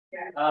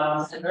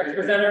The next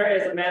presenter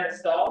is Amanda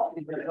Stahl.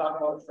 She's going to talk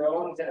about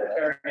drones and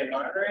riparian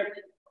monitoring.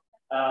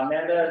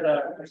 Amanda is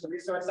a commercial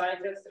resource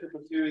scientist who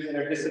pursues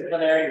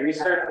interdisciplinary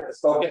research with a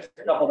focus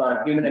coupled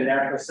on human and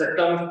natural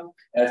systems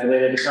as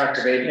related to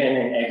conservation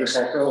in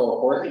agricultural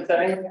or forestry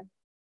settings.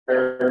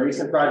 Her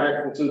recent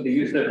projects include the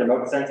use of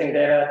remote sensing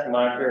data to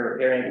monitor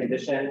riparian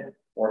condition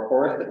or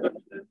forest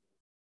efficiency.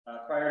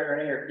 Prior to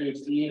earning her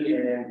PhD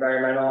in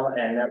environmental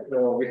and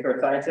natural resource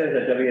sciences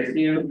at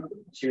WSU,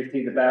 she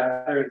received a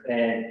bachelor's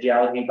in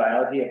geology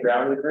biology at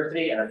Brown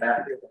University and a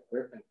master's in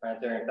earth and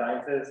planetary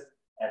sciences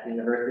at the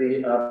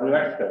University of New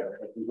Mexico.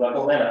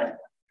 Welcome, Lana.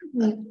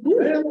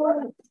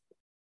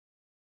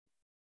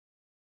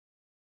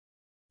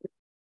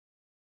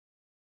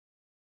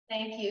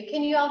 Thank you.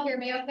 Can you all hear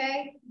me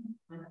okay?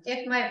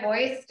 If my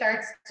voice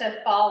starts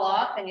to fall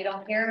off and you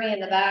don't hear me in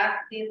the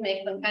back, please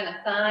make some kind of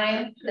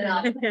sign, and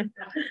I'll pick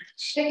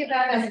it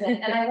back up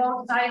again. And I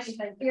won't hide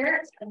because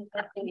here, and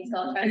so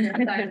I'll try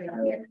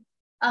to here.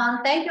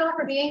 Thank you all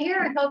for being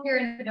here. I hope you're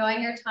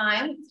enjoying your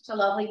time. It's such a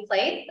lovely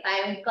place.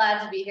 I'm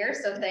glad to be here,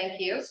 so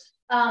thank you.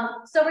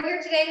 So we're here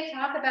today to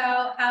talk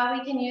about how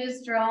we can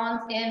use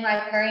drones in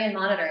riparian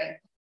monitoring.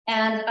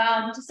 And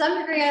to some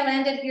degree, I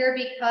landed here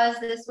because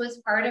this was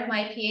part of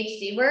my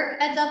PhD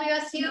work at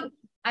WSU.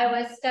 I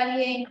was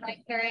studying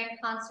riparian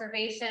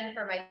conservation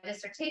for my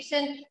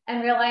dissertation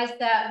and realized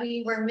that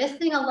we were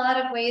missing a lot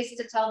of ways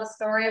to tell the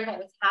story of what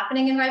was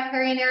happening in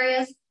riparian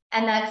areas,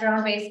 and that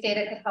drone-based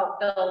data could help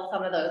fill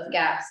some of those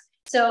gaps.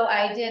 So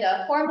I did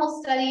a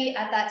formal study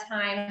at that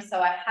time,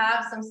 so I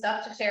have some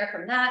stuff to share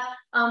from that.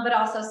 But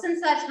also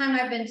since that time,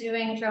 I've been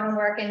doing drone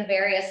work in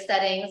various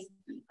settings,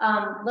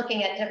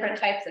 looking at different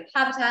types of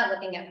habitat,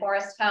 looking at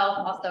forest health,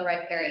 also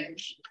riparian.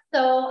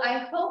 So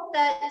I hope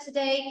that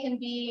today can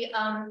be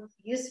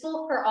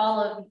useful for all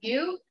of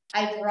you.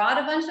 I brought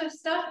a bunch of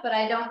stuff, but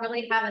I don't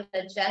really have an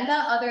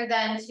agenda other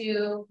than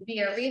to be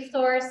a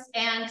resource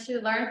and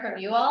to learn from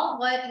you all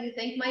what you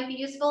think might be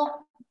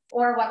useful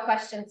or what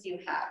questions you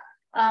have.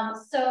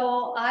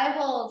 So I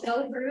will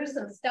go through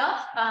some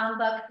stuff,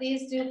 but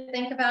please do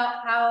think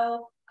about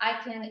how I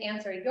can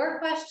answer your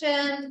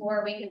questions,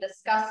 or we can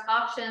discuss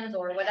options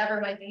or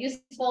whatever might be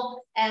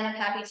useful, and I'm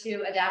happy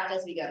to adapt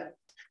as we go.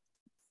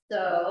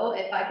 So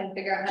if I can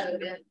figure out how to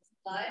advance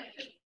the slide.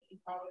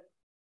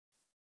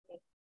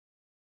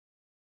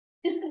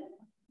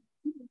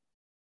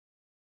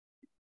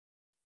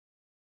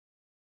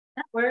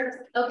 That works.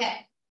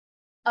 Okay.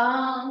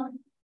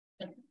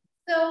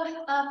 So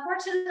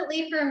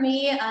fortunately for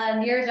me,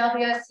 near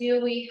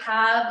WSU, we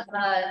have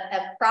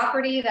a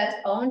property that's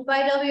owned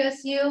by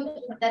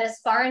WSU that is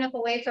far enough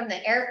away from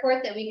the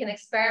airport that we can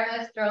experiment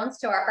with drones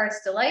to our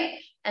heart's delight.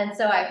 And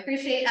so I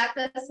appreciate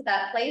access to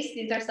that place.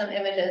 These are some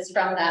images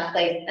from that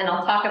place, and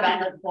I'll talk about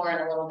them more in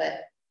a little bit.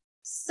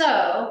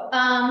 So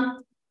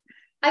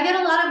I get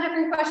a lot of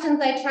different questions.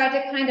 I tried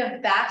to kind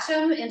of batch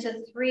them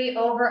into 3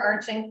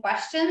 overarching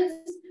questions.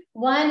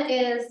 One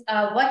is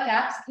what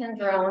gaps can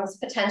drones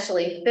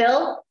potentially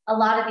fill? A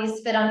lot of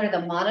these fit under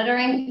the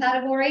monitoring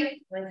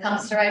category when it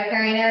comes to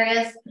riparian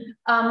areas.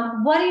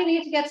 What do you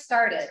need to get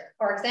started?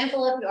 For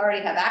example, if you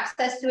already have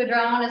access to a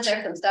drone, is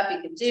there some stuff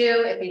you could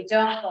do? If you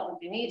don't, what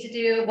would you need to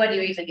do? What do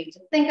you even need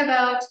to think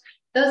about?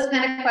 Those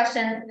kind of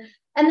questions.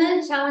 And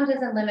then challenges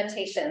and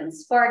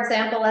limitations. For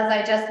example, as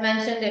I just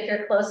mentioned, if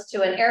you're close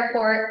to an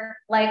airport,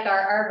 like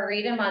our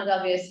Arboretum on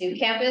WSU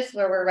campus,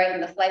 where we're right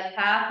in the flight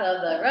path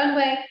of the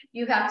runway,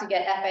 you have to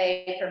get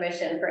FAA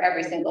permission for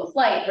every single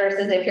flight,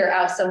 versus if you're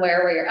out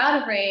somewhere where you're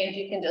out of range,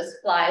 you can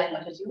just fly as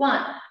much as you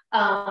want.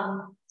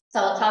 So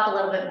I'll talk a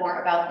little bit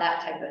more about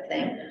that type of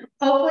thing.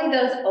 Hopefully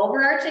those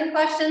overarching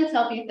questions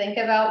help you think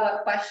about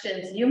what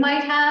questions you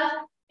might have,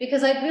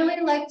 because I'd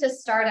really like to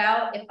start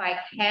out, if I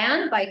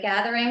can, by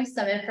gathering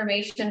some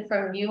information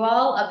from you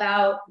all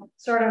about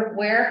sort of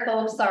where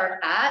folks are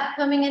at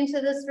coming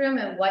into this room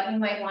and what you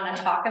might want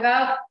to talk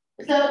about.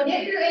 So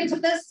if you're into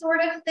this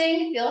sort of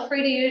thing, feel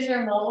free to use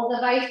your mobile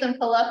device and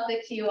pull up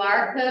the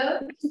QR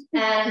code,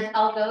 and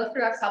I'll go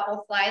through a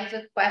couple slides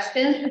with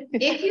questions.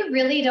 If you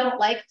really don't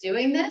like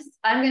doing this,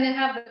 I'm going to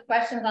have the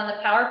questions on the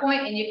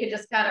PowerPoint, and you could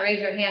just kind of raise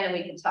your hand and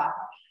we can talk.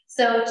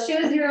 So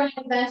choose your own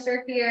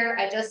adventure here.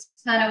 I just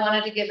kind of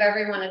wanted to give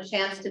everyone a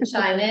chance to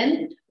chime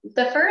in.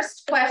 The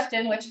first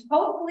question, which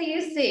hopefully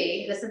you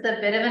see, this is a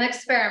bit of an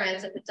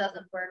experiment. If it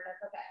doesn't work,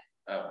 that's okay.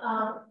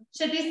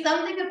 Should be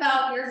something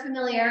about your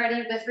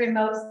familiarity with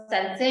remote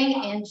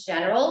sensing in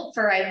general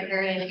for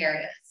riparian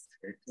areas.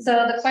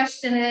 So the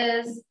question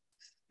is,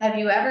 have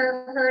you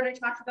ever heard or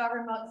talked about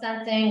remote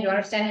sensing? Do you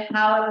understand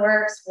how it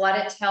works, what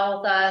it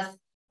tells us,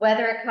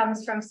 whether it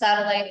comes from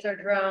satellites or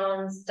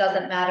drones,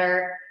 doesn't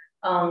matter.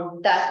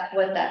 That's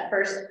what that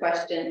first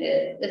question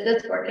is. Is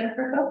this working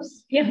for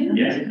folks? Yeah.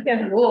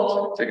 Yeah.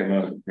 Cool. Take a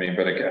moment for me,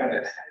 but I got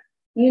it.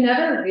 You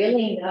never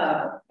really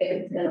know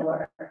if it's going to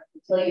work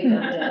until you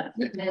don't know.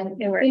 And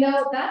you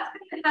know, that's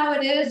kind of how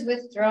it is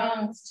with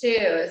drones too.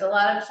 There's a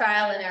lot of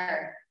trial and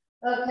error.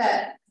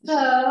 Okay,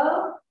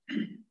 so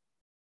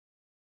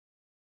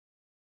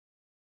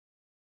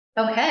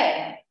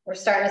we're We're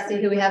starting to see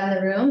who we have in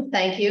the room.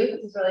 Thank you.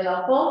 This is really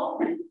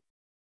helpful.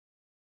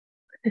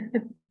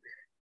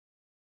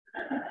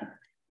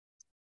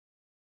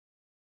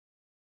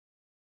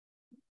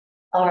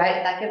 All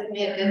right, that gives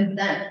me a good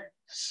sense.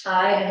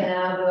 I am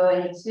now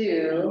going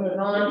to move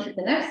on to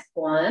the next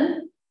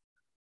one.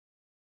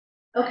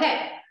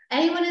 Okay,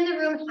 anyone in the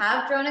room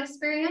have drone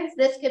experience?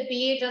 This could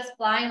be just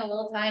flying a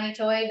little tiny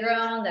toy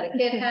drone that a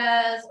kid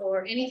has,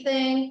 or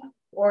anything,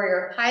 or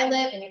you're a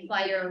pilot and you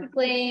fly your own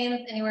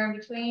planes, anywhere in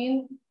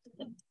between.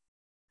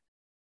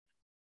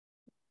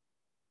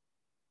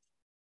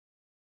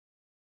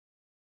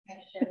 I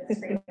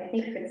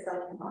think it's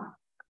something off.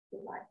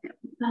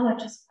 Oh, it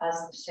just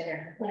paused the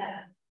share.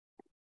 Yeah.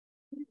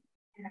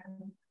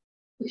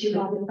 Would you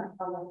want to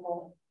on the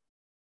whole?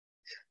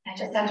 I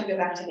just have to go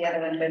back to the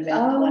other one to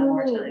advance one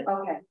more time.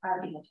 Okay.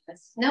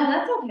 No,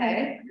 that's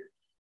okay.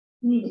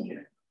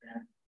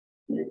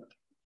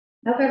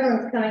 Hope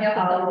everyone's coming up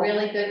with a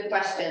really good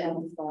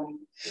question.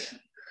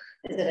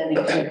 Is it any?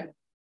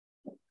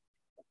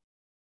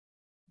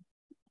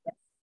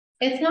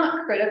 It's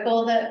not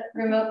critical that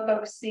remote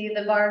folks see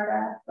the bar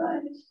graph,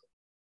 but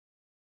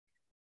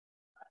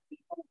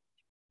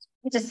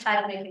it just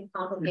had to make it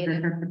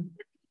complicated.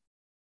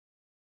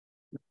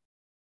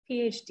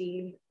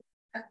 PhD.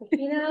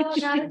 You know,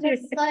 gotta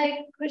just like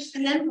push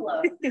the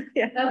envelope.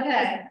 Yeah.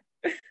 Okay.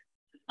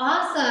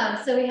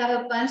 Awesome. So we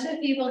have a bunch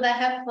of people that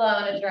have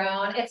flown a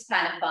drone. It's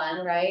kind of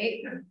fun,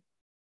 right?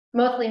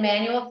 Mostly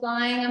manual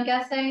flying, I'm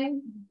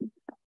guessing.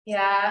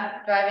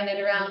 Yeah, driving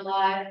it around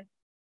live.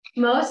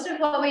 Most of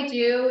what we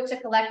do to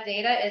collect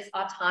data is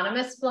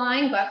autonomous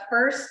flying, but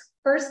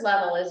first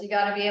level is you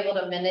got to be able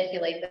to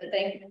manipulate the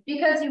thing,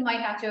 because you might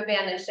have to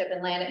abandon ship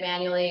and land it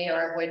manually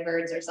or avoid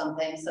birds or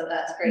something. So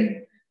that's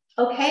great.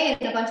 Okay,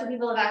 and a bunch of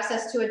people have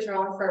access to a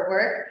drone for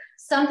work.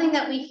 Something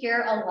that we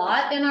hear a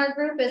lot in our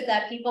group is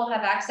that people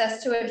have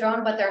access to a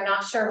drone, but they're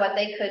not sure what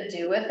they could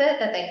do with it,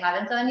 that they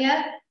haven't done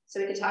yet.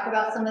 So we could talk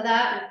about some of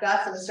that. We've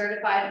got some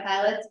certified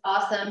pilots,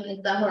 awesome,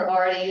 and some who are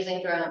already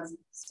using drones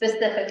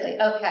specifically.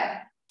 Okay,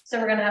 so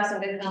we're gonna have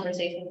some good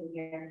conversations in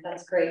here.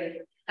 That's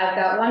great. I've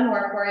got one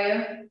more for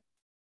you.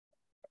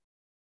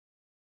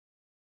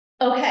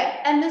 Okay,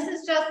 and this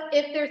is just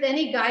if there's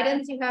any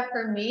guidance you have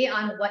for me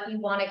on what you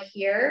want to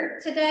hear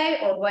today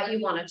or what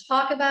you want to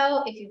talk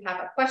about. If you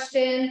have a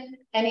question,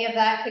 any of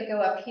that could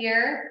go up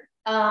here.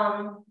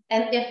 And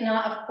if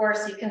not, of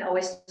course, you can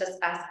always just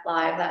ask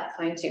live, that's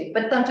fine too.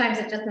 But sometimes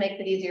it just makes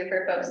it easier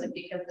for folks if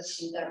you can put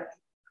things over.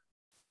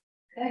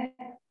 Okay.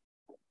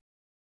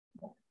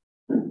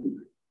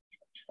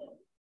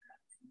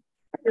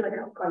 I feel like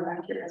I'm going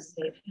back to your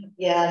presentation.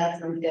 Yeah, that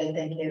sounds good,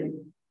 thank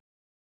you.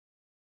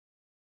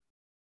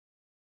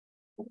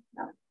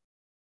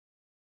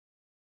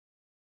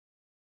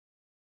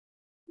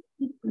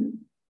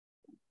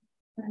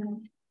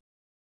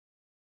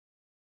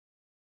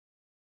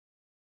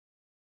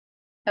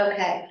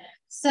 Okay,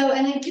 so,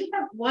 and I do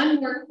have one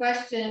more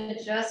question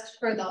just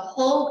for the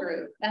whole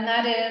group, and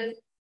that is,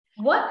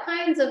 what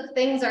kinds of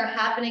things are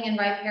happening in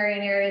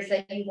riparian areas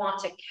that you want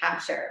to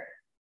capture?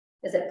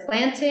 Is it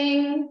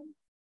planting?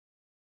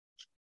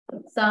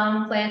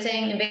 Some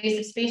planting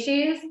invasive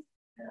species?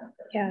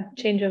 Yeah,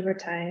 change over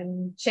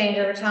time. Change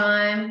over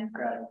time.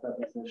 Gravel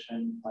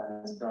deposition,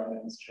 plants growing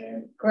in the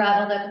stream.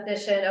 Gravel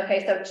deposition.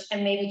 Okay, so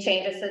and maybe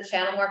changes to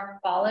channel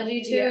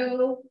morphology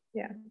too.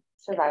 Yeah.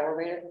 Survival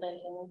rate of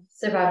planting.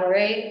 Survival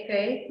rate.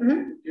 Okay. Mm-hmm.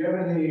 Do you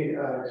have any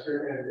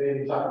experience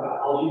maybe talk about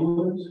algae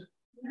blooms?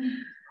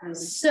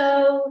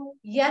 So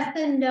yes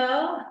and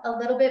no, a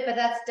little bit, but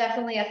that's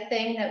definitely a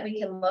thing that we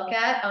can look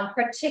at.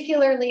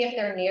 Particularly if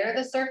they're near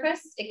the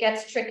surface, it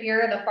gets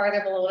trickier the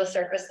farther below the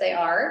surface they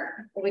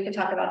are. But we can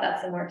talk about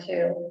that some more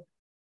too.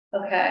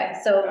 Okay,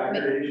 so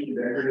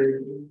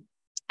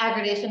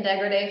aggregation,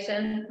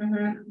 degradation.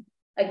 Mm-hmm.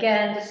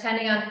 Again,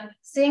 depending on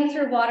seeing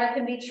through water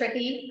can be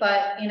tricky,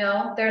 but you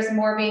know, there's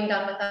more being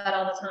done with that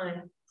all the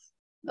time.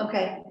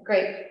 Okay,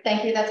 great.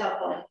 Thank you. That's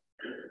helpful.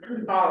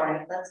 All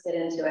right, let's get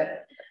into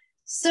it.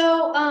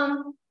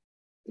 So,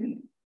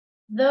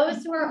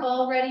 those who are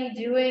already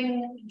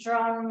doing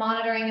drone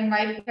monitoring in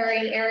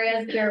riparian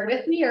areas, bear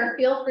with me or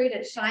feel free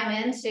to chime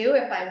in too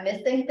if I'm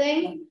missing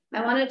things.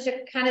 I wanted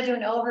to kind of do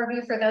an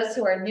overview for those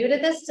who are new to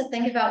this to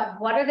think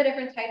about what are the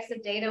different types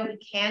of data we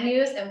can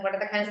use and what are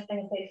the kinds of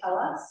things they tell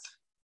us.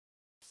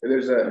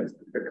 There's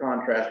the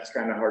contrast is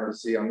kind of hard to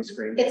see on the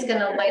screen. It's going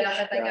to light up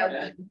as I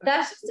go.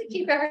 That's just to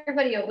keep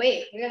everybody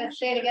awake. We're going to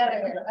stay together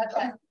here.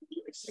 Okay.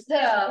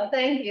 So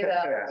thank you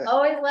though.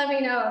 Always let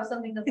me know if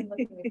something doesn't look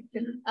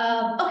good.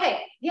 Okay,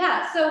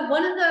 yeah. So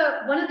one of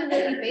the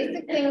really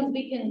basic things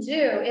we can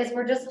do is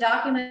we're just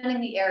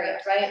documenting the area,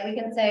 right? We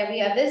can say we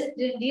have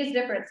these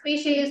different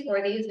species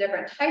or these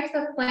different types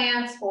of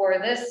plants, or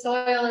this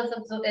soil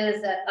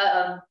is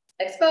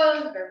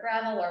exposed or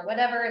gravel or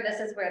whatever. This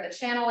is where the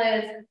channel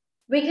is.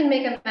 We can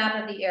make a map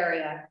of the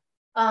area.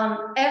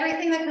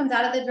 Everything that comes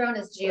out of the drone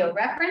is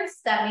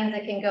geo-referenced. That means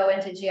it can go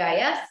into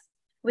GIS.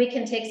 We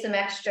can take some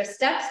extra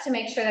steps to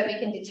make sure that we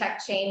can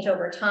detect change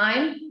over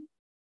time.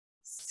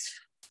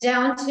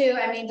 down to,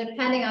 I mean,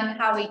 depending on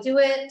how we do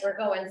it, we're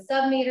going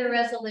sub-meter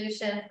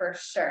resolution for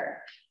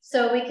sure.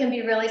 So we can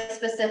be really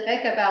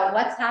specific about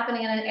what's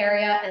happening in an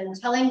area and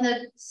telling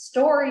the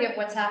story of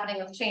what's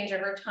happening with change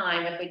over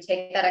time if we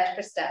take that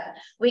extra step.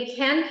 We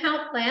can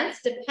count plants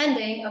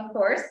depending, of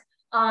course,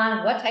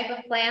 on what type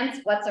of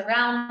plants, what's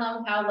around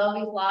them, how low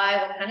we fly,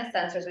 what kind of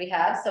sensors we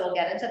have. So we'll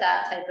get into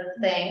that type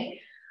of thing.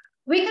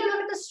 We can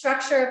look at the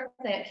structure of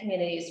plant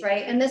communities,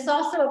 right? And this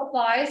also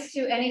applies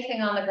to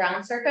anything on the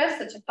ground surface,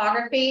 the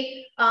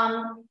topography,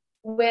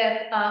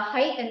 with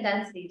height and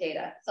density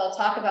data. So I'll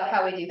talk about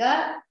how we do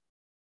that.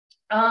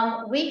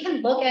 We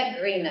can look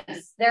at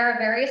greenness. There are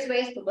various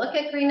ways to look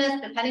at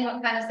greenness, depending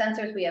what kind of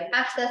sensors we have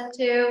access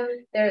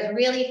to. There's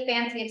really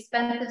fancy,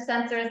 expensive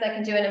sensors that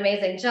can do an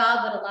amazing job,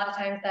 but a lot of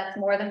times that's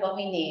more than what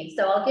we need.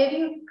 So I'll give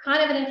you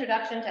kind of an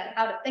introduction to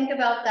how to think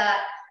about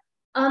that.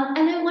 And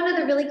then one of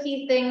the really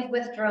key things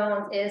with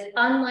drones is,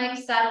 unlike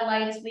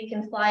satellites, we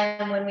can fly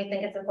them when we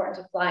think it's important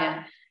to fly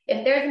them.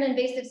 If there's an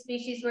invasive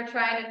species we're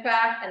trying to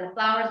track and the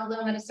flowers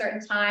bloom at a certain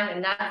time,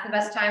 and that's the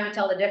best time to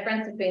tell the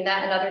difference between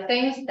that and other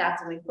things,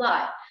 that's when we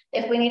fly.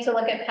 If we need to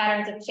look at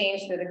patterns of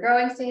change through the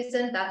growing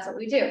season, that's what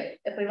we do.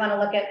 If we want to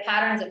look at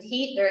patterns of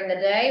heat during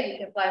the day, we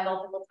can fly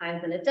multiple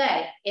times in a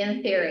day,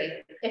 in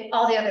theory, if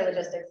all the other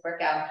logistics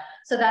work out.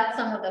 So that's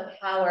some of the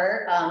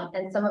power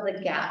and some of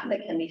the gap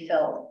that can be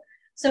filled.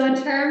 So in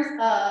terms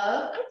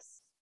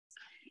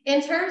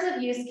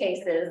of use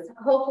cases,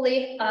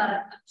 hopefully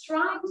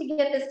trying to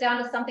get this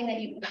down to something that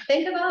you can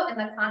think about in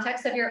the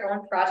context of your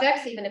own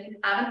projects, even if you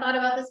haven't thought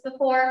about this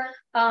before.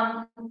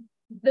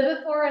 The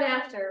before and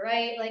after,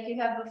 right? Like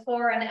you have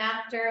before and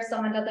after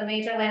someone does a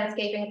major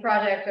landscaping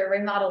project or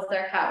remodels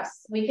their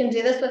house. We can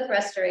do this with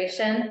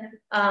restoration.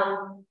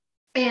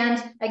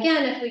 And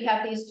again, if we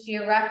have these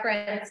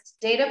georeferenced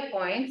data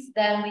points,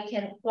 then we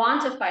can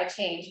quantify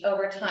change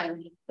over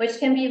time, which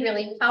can be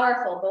really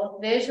powerful,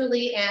 both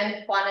visually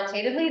and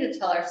quantitatively, to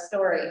tell our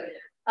story.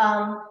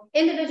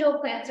 Individual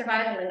plant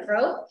survival and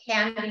growth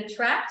can be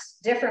tracked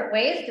different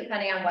ways,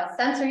 depending on what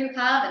sensor you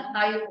have and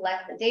how you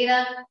collect the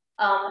data.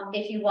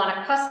 If you want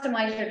to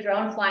customize your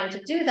drone flying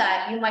to do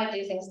that, you might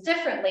do things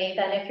differently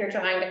than if you're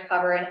trying to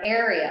cover an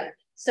area.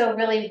 So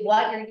really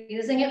what you're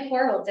using it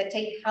for will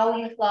dictate how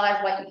you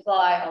fly, what you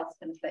fly, all this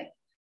kind of thing.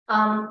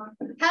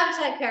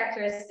 Habitat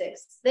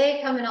characteristics,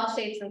 they come in all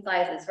shapes and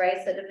sizes, right?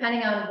 So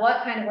depending on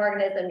what kind of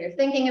organism you're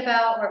thinking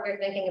about, or if you're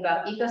thinking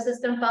about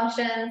ecosystem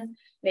functions,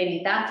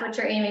 maybe that's what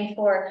you're aiming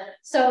for.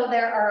 So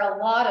there are a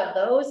lot of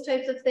those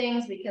types of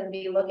things. We can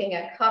be looking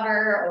at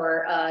cover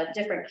or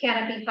different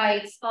canopy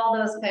heights, all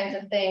those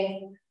kinds of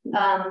things.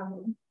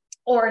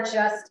 Or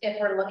just if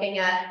we're looking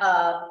at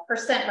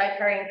percent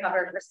riparian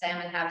cover for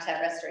salmon habitat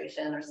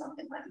restoration or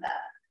something like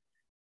that.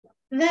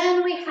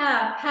 Then we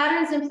have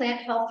patterns in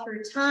plant health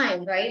through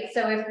time, right?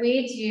 So if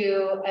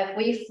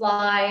we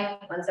fly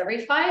once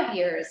every 5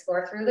 years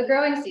or through the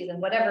growing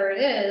season, whatever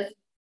it is,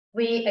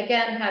 we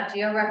again have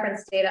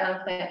georeferenced data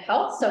on plant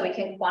health, so we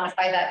can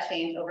quantify that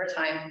change over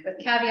time with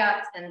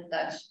caveats and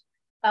such.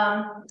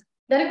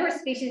 Then of course,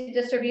 species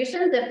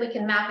distributions, if we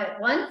can map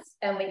it once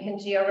and we can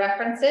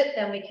georeference it,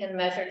 then we can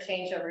measure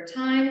change over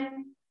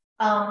time.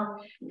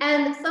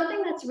 And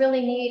something that's really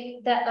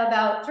neat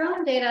about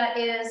drone data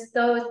is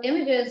those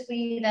images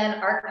we then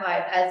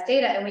archive as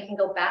data and we can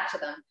go back to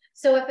them.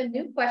 So if a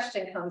new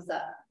question comes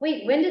up,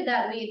 wait, when did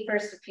that weed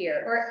first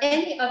appear? Or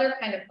any other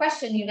kind of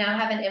question, you now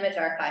have an image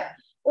archive.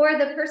 Or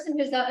the person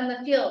who's out in the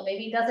field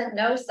maybe doesn't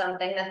know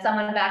something that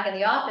someone back in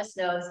the office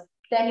knows,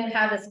 then you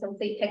have this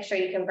complete picture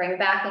you can bring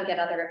back and get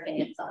other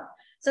opinions on.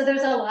 So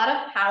there's a lot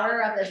of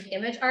power of this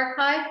image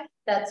archive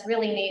that's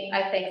really neat,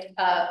 I think,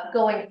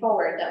 going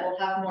forward, that we'll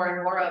have more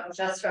and more of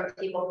just from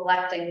people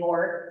collecting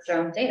more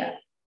drone data.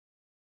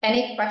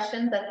 Any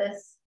questions at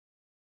this?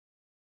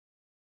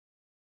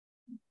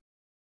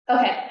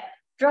 Okay,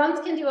 drones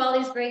can do all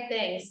these great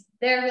things.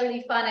 They're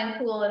really fun and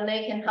cool and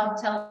they can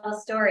help tell the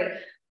story.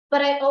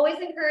 But I always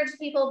encourage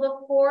people,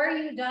 before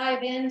you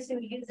dive into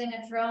using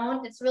a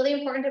drone, it's really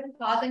important to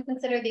pause and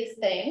consider these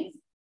things.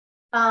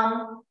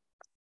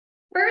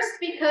 First,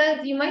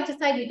 because you might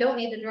decide you don't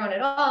need the drone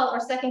at all, or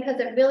second, because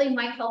it really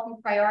might help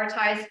you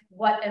prioritize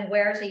what and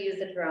where to use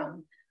the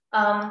drone.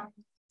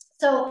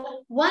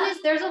 So one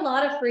is, there's a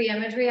lot of free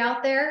imagery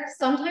out there.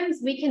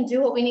 Sometimes we can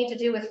do what we need to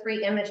do with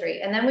free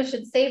imagery, and then we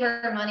should save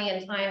our money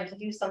and time to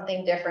do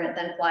something different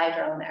than fly a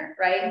drone there,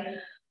 right?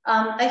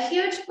 A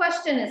huge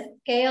question is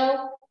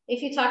scale.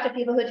 If you talk to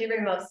people who do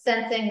remote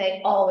sensing,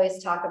 they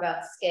always talk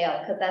about scale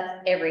because that's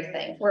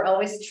everything. We're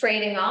always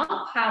trading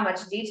off how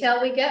much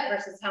detail we get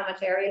versus how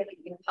much area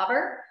we can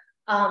cover.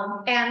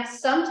 And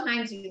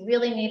sometimes you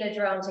really need a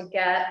drone to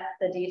get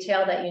the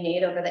detail that you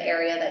need over the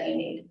area that you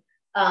need.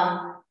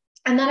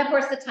 And then of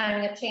course the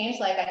timing of change,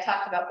 like I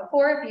talked about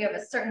before, if you have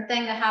a certain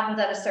thing that happens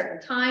at a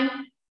certain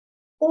time,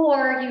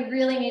 or you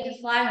really need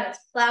to fly when it's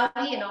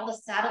cloudy and all the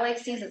satellite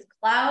sees is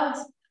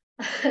clouds.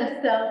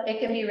 So it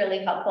can be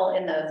really helpful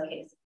in those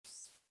cases.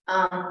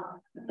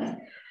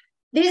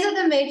 These are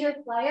the major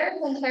players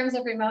in terms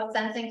of remote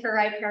sensing for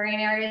riparian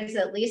areas,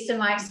 at least in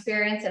my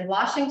experience in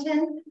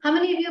Washington. How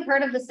many of you have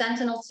heard of the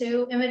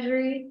Sentinel-2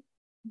 imagery?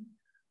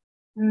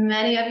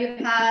 Many of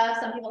you have,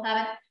 some people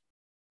haven't.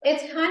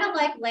 It's kind of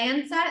like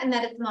Landsat in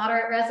that it's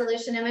moderate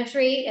resolution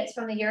imagery. It's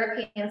from the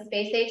European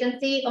Space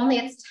Agency, only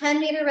it's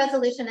 10-meter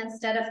resolution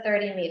instead of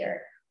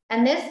 30-meter.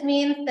 And this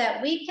means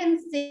that we can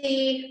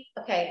see,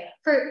 okay,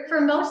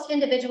 for most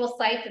individual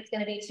sites, it's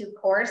going to be too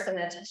coarse. I'm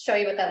going to show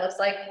you what that looks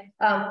like.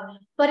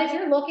 But if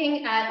you're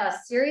looking at a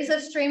series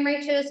of stream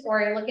reaches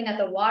or you're looking at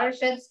the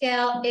watershed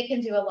scale, it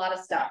can do a lot of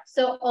stuff.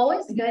 So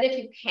always good if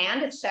you can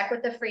to check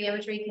what the free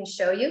imagery can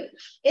show you.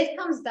 It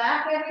comes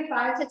back every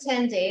 5 to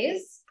 10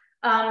 days.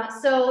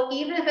 So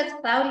even if it's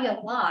cloudy a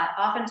lot,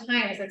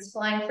 oftentimes it's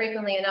flying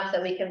frequently enough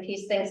that we can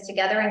piece things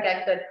together and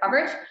get good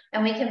coverage,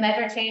 and we can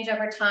measure change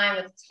over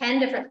time with 10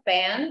 different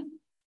bands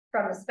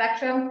from the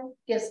spectrum,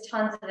 gives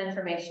tons of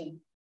information.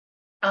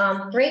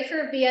 Great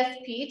for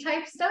VSP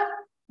type stuff,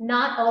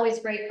 not always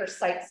great for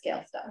site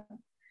scale stuff.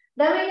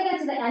 Then we get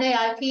into the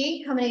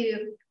NAIP. How many of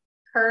you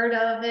heard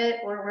of it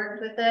or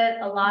worked with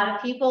it? A lot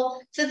of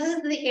people. So this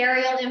is the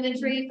aerial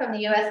imagery from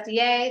the USDA.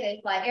 They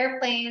fly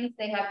airplanes,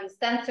 they have these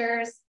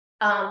sensors.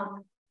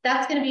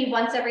 That's going to be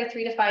once every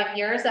 3 to 5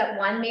 years at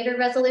 1 meter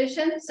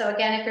resolution. So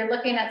again, if you're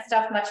looking at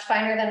stuff much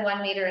finer than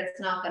 1 meter, it's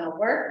not going to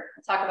work.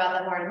 I'll talk about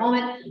that more in a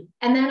moment.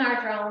 And then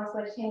our drones,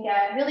 which can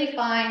get really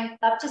fine,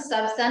 up to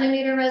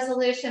sub-centimeter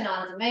resolution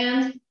on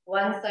demand,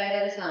 one site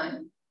at a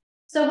time.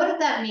 So what does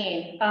that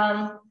mean?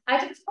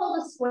 I just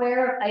pulled a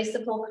square of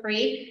Icicle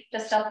Creek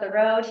just up the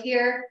road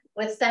here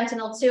with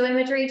Sentinel-2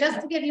 imagery,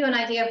 just to give you an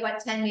idea of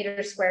what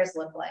 10-meter squares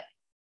look like.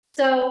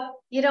 So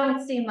you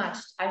don't see much.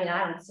 I mean,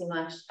 I don't see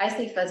much. I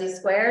see fuzzy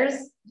squares.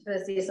 I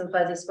see some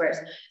fuzzy squares.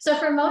 So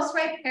for most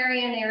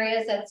riparian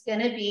areas, that's going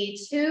to be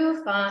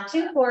too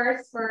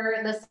coarse for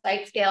the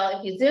site scale.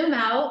 If you zoom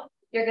out,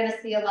 you're going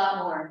to see a lot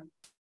more.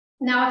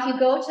 Now, if you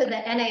go to the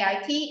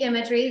NAIP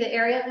imagery, the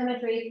aerial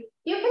imagery,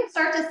 you can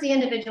start to see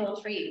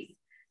individual trees.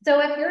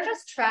 So if you're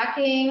just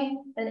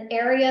tracking an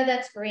area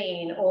that's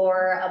green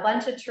or a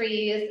bunch of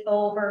trees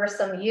over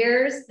some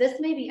years,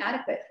 this may be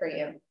adequate for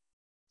you.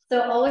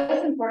 So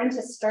always important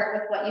to start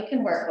with what you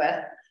can work with.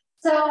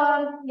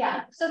 So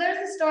yeah, so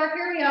there's the store.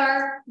 Here we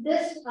are.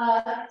 This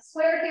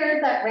square here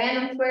is that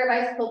random square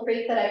of Icicle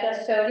Creek that I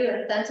just showed you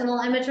in Sentinel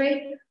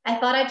imagery. I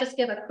thought I'd just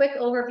give a quick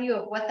overview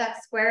of what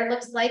that square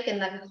looks like in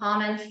the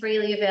common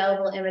freely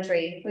available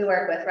imagery we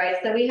work with, right?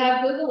 So we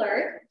have Google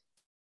Earth.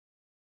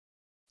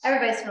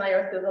 Everybody's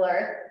familiar with Google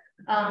Earth.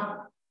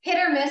 Hit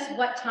or miss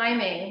what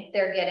timing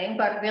they're getting,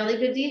 but really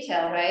good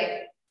detail,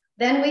 right?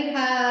 Then we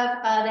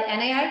have the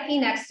NAIP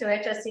next to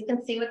it, just so you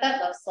can see what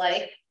that looks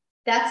like.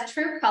 That's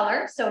true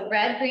color, so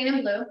red, green,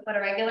 and blue, what a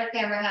regular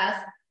camera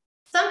has.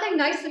 Something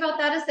nice about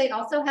that is they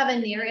also have a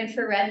near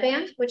infrared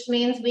band, which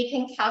means we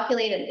can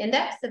calculate an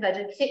index of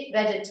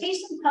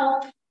vegetation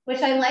health,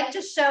 which I like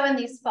to show in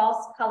these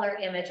false color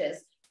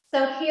images.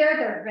 So here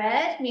the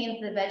red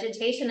means the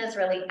vegetation is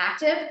really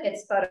active.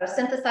 It's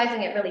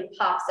photosynthesizing, it really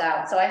pops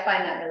out. So I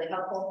find that really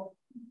helpful.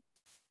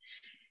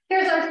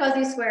 Here's our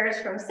fuzzy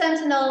squares from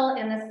Sentinel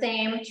in the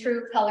same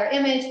true color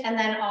image, and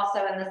then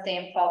also in the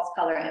same false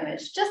color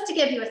image, just to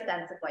give you a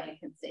sense of what you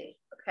can see,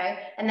 okay?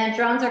 And then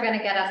drones are going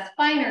to get us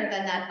finer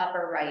than that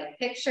upper right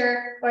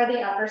picture or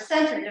the upper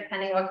center,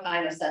 depending what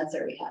kind of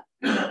sensor we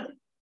have.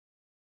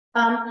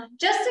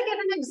 Just to give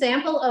an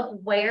example of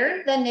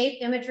where the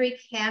NAIP imagery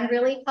can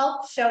really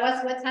help show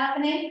us what's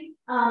happening.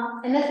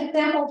 In this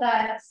example,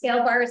 the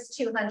scale bar is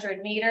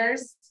 200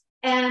 meters.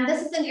 And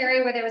this is an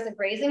area where there was a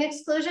grazing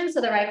exclusion, so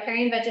the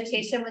riparian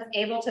vegetation was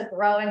able to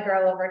grow and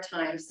grow over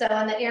time. So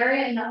in the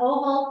area in the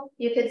oval,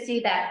 you could see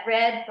that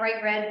red,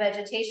 bright red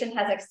vegetation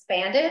has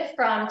expanded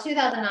from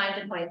 2009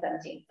 to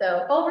 2017.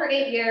 So over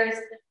 8 years,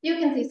 you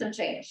can see some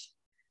change.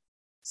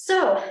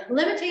 So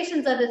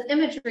limitations of this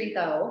imagery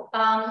though,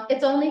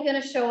 it's only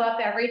going to show up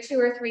every 2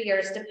 or 3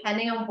 years,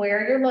 depending on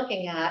where you're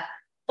looking at.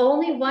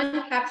 Only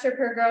one capture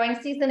per growing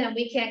season, and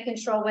we can't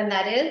control when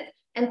that is.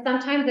 And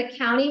sometimes the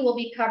county will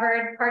be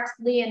covered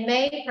partly in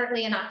May,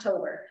 partly in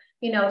October,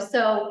 you know,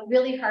 so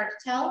really hard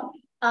to tell.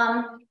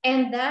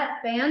 And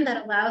that band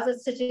that allows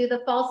us to do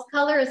the false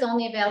color is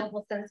only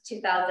available since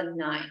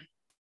 2009.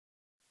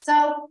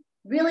 So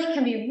really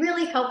can be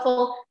really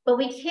helpful, but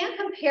we can't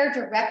compare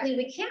directly.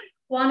 We can't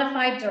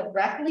quantify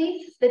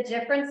directly the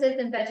differences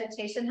in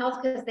vegetation health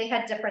because they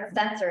had different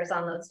sensors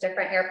on those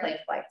different airplane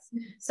flights.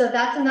 So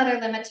that's another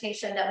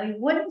limitation that we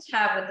wouldn't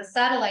have with the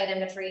satellite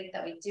imagery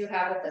that we do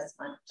have with this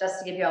one, just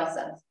to give you all a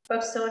sense.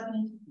 Folks still with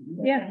me?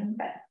 Yeah.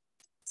 Okay.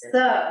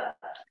 So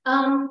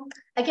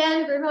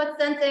again, remote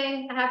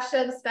sensing, I have to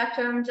show the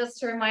spectrum just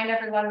to remind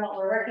everyone what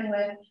we're working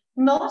with.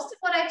 Most of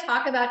what I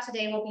talk about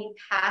today will be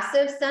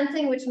passive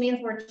sensing, which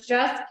means we're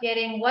just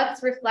getting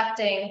what's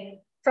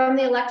reflecting from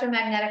the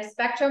electromagnetic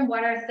spectrum.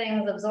 What are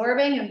things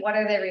absorbing and what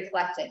are they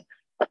reflecting?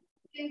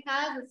 It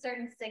has a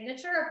certain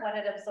signature of what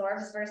it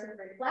absorbs versus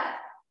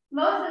reflects.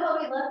 Most of what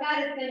we look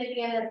at is going to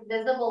be in the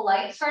visible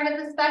light part of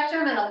the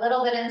spectrum and a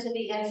little bit into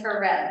the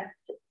infrared.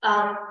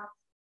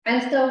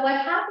 And so what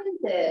happens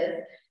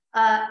is,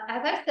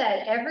 as I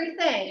said,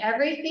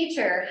 every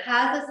feature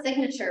has a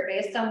signature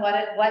based on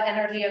what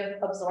energy it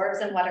absorbs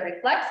and what it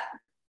reflects.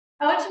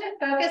 I want you to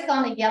focus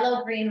on the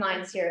yellow-green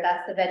lines here.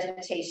 That's the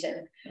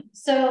vegetation.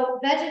 So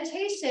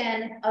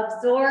vegetation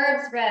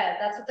absorbs red.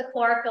 That's what the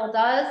chlorophyll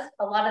does.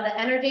 A lot of the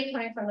energy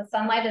coming from the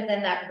sunlight is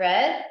in that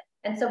red.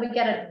 And so we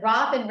get a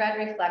drop in red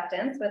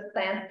reflectance with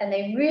plants, and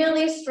they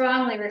really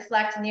strongly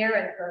reflect near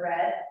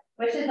infrared,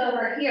 which is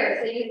over here.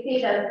 So you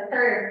see the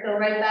curve go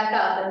right back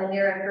up in the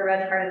near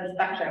infrared part of the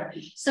spectrum.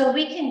 So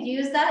we can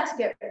use that to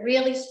get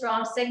really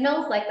strong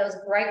signals like those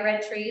bright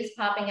red trees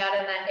popping out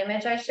in that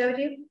image I showed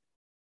you.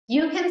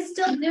 You can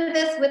still do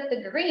this with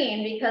the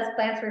green because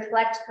plants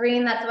reflect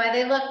green. That's why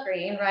they look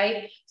green,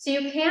 right? So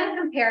you can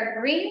compare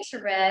green to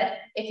red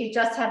if you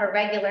just have a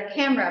regular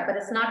camera, but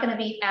it's not going to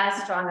be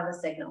as strong of a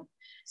signal.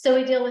 So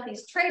we deal with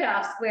these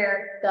trade-offs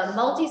where the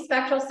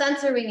multispectral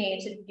sensor we need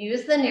to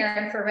use the near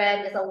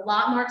infrared is a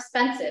lot more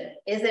expensive.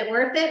 Is it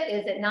worth it?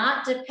 Is it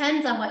not?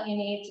 Depends on what you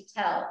need to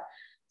tell.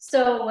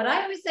 So what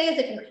I always say is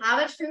if you have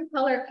a true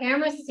color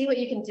camera, see what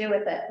you can do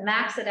with it,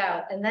 max it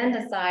out, and then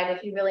decide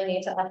if you really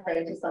need to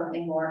upgrade to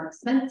something more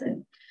expensive.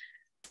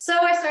 So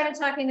I started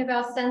talking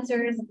about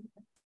sensors.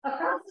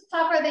 Across the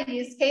top are the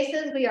use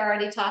cases we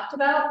already talked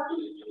about.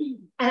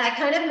 And I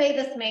kind of made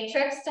this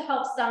matrix to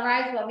help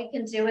summarize what we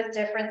can do with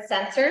different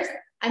sensors.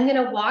 I'm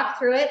going to walk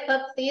through it,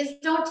 but please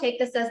don't take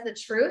this as the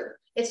truth.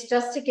 It's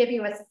just to give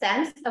you a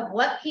sense of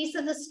what piece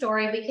of the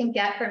story we can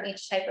get from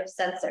each type of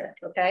sensor,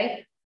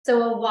 okay? So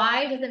a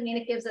Y doesn't mean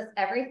it gives us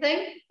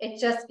everything.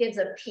 It just gives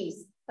a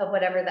piece of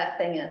whatever that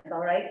thing is, all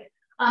right?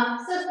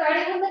 So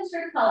starting with the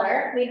true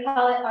color, we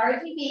call it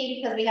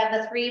RGB because we have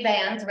the 3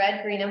 bands,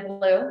 red, green, and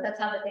blue. That's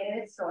how the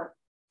data is stored.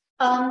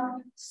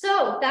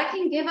 So that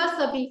can give us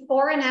a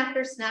before and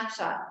after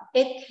snapshot.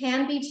 It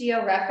can be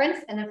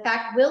geo-referenced, and in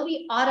fact, will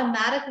be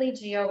automatically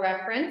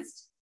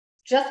geo-referenced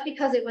just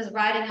because it was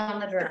riding on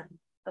the drone.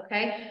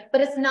 Okay,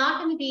 but it's not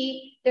going to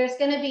be, there's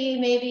going to be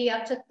maybe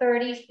up to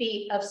 30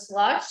 feet of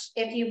slush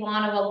if you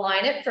want to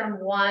align it from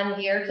one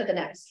year to the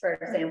next, for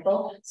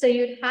example. So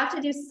you'd have to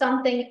do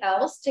something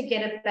else to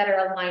get a better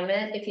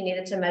alignment if you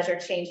needed to measure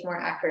change more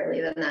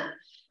accurately than that.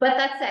 But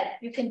that said,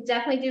 you can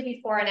definitely do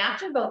before and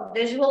after, both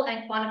visual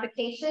and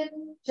quantification,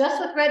 just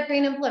with red,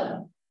 green, and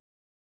blue.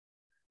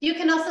 You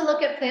can also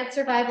look at plant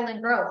survival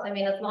and growth. I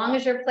mean, as long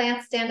as your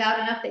plants stand out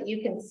enough that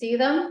you can see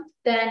them,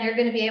 then you're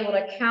going to be able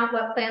to count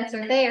what plants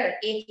are there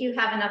if you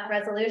have enough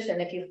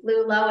resolution, if you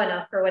flew low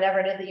enough for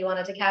whatever it is that you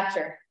wanted to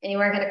capture, and you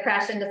weren't going to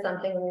crash into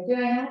something when you're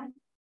doing it.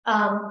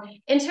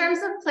 In terms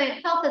of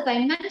plant health, as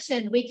I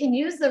mentioned, we can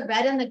use the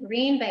red and the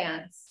green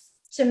bands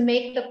to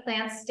make the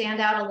plants stand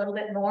out a little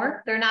bit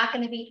more. They're not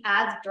going to be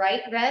as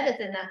bright red as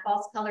in that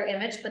false color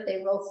image, but they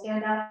will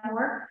stand out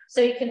more.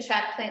 So you can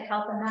track plant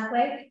health in that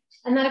way.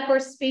 And then of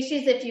course,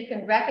 species, if you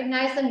can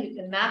recognize them, you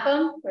can map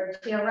them for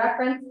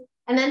geo-reference.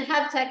 And then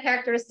habitat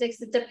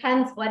characteristics, it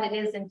depends what it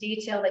is in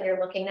detail that you're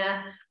looking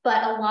at,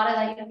 but a lot of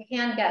that you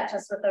can get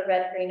just with the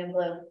red, green, and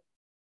blue.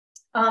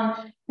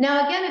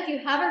 Now, again, if you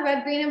have a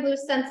red, green, and blue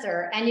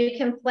sensor and you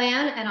can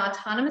plan an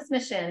autonomous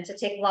mission to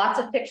take lots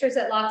of pictures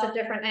at lots of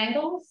different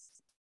angles,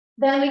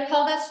 then we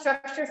call that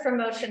structure for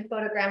motion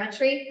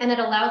photogrammetry, and it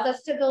allows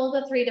us to build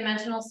a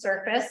 3-dimensional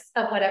surface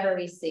of whatever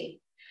we see.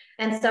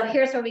 And so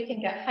here's where we can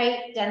get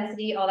height,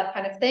 density, all that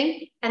kind of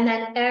thing. And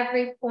then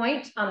every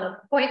point on the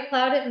point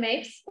cloud it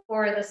makes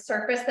or the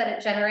surface that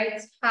it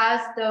generates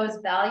has those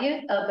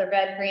values of the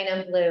red, green,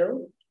 and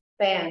blue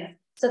bands.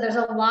 So there's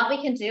a lot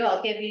we can do.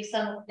 I'll give you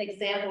some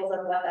examples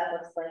of what that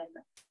looks like.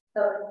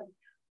 So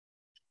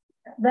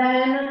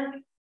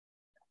then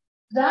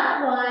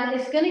that one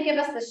is going to give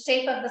us the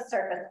shape of the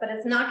surface, but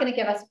it's not going to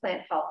give us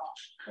plant health.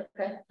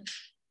 Okay.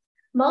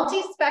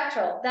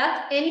 Multispectral,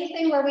 that's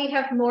anything where we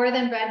have more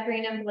than red,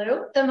 green, and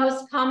blue. The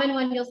most common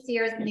one you'll see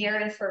is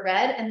near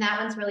infrared, and that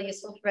one's really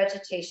useful for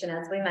vegetation,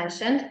 as we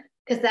mentioned,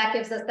 because that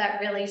gives us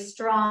that really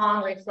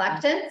strong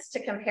reflectance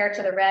to compare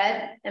to the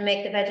red and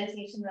make the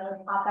vegetation really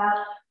pop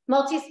out.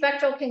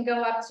 Multispectral can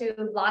go up to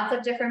lots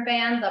of different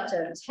bands, up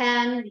to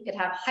 10. You could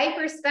have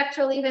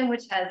hyperspectral even,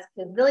 which has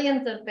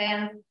gazillions of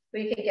bands,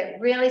 where you could get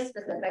really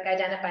specific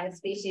identifying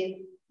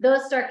species.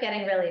 Those start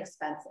getting really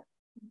expensive.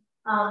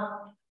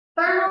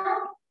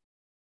 Thermal,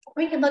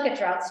 we can look at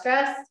drought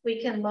stress.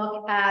 We can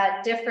look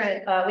at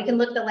different, we can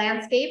look at the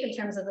landscape in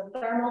terms of the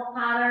thermal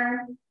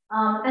pattern.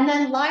 And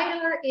then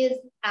LiDAR is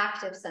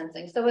active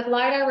sensing. So with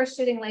LiDAR, we're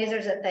shooting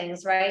lasers at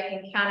things, right?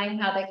 And counting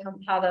how they come,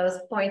 how those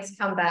points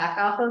come back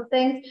off of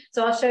things.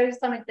 So I'll show you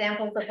some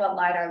examples of what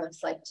LiDAR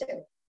looks like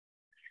too.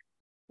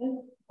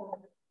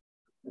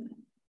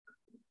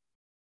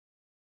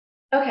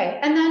 Okay,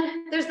 and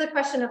then there's the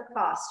question of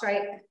cost,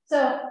 right?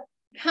 So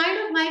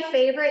kind of my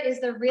favorite is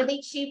the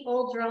really cheap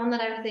old drone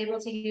that I was able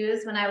to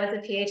use when I was a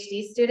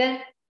PhD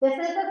student. This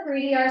is a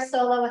 3DR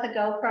Solo with a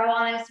GoPro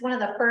on it. It's one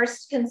of the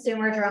first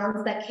consumer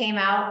drones that came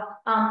out.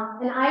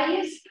 And I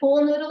use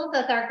pool noodles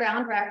as our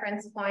ground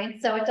reference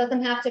point, so it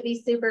doesn't have to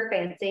be super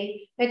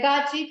fancy. It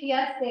got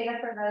GPS data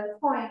for those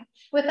points.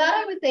 With that,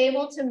 I was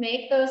able to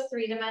make those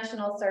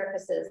three-dimensional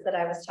surfaces that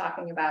I was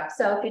talking about.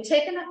 So if you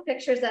take enough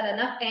pictures at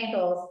enough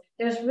angles,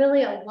 there's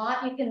really a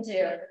lot you can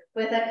do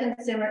with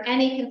a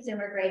any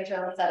consumer grade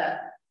drone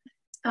setup.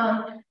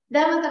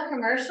 Then with a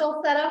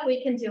commercial setup,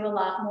 we can do a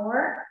lot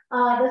more.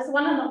 This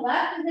one on the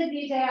left is a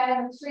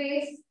DJI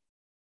trees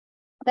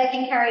that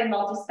can carry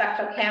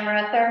multispectral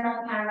camera,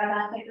 thermal camera,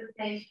 that type of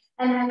thing.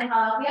 And then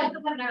we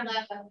also have in our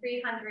lab a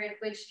 300,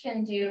 which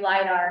can do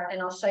LiDAR, and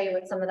I'll show you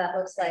what some of that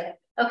looks like.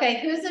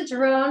 Okay, who's a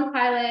drone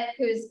pilot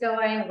who's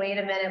going, wait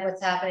a minute,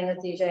 what's happening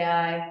with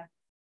DJI?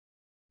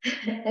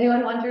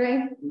 Anyone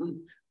wondering?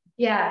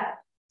 Yeah,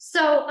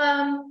 so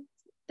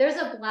there's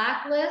a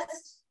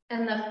blacklist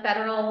and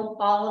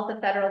all of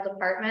the federal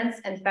departments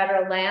and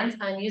federal lands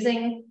on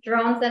using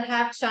drones that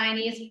have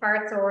Chinese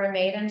parts or were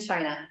made in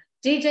China.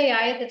 DJI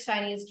is a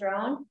Chinese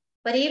drone,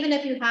 but even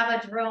if you have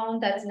a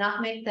drone that's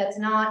not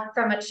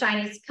from a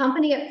Chinese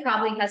company, it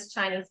probably has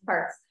Chinese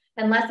parts,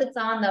 unless it's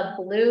on the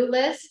blue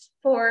list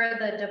for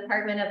the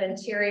Department of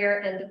Interior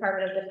and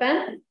Department of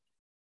Defense.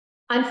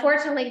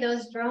 Unfortunately,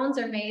 those drones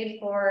are made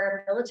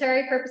for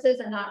military purposes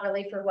and not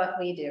really for what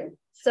we do.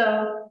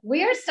 So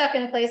we are stuck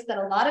in a place that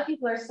a lot of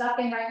people are stuck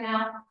in right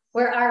now,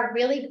 where our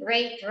really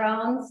great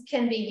drones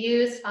can be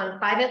used on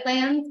private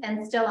lands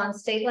and still on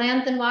state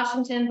lands in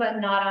Washington, but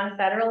not on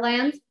federal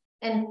lands.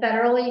 And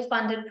federally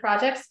funded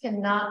projects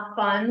cannot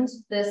fund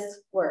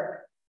this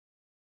work.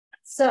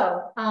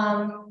 So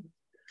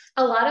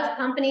a lot of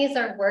companies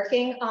are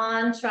working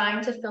on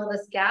trying to fill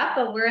this gap,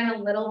 but we're in a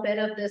little bit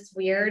of this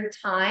weird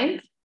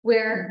time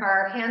where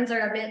our hands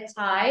are a bit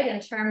tied in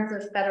terms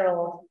of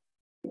federal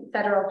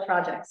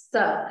projects.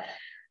 So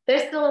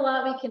there's still a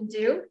lot we can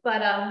do,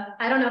 but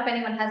I don't know if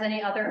anyone has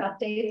any other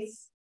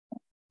updates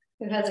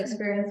who has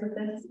experience with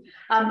this,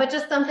 but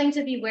just something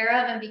to be aware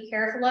of and be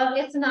careful of.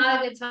 It's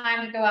not a good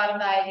time to go out and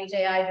buy a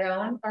DJI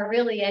drone, or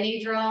really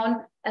any drone,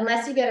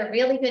 unless you get a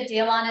really good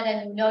deal on it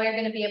and you know you're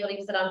going to be able to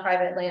use it on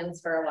private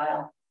lands for a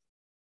while.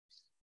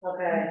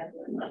 Okay.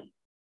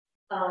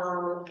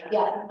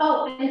 Yeah.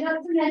 Oh, and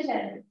just to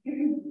mention,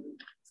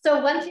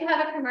 so once you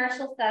have a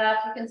commercial setup,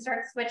 you can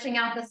start switching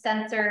out the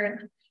sensors.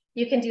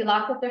 You can do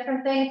lots of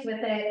different things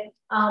with it.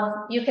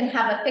 You can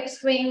have a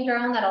fixed wing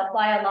drone that'll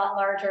fly a lot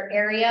larger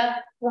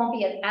area. Won't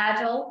be as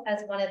agile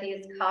as one of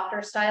these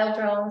copter style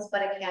drones,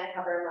 but it can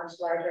cover a much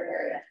larger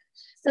area.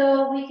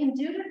 So we can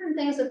do different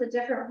things with the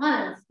different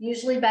ones.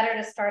 Usually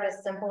better to start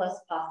as simple as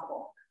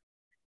possible.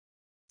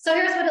 So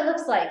here's what it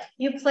looks like.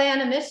 You plan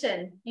a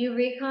mission, you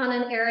recon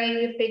an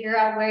area, you figure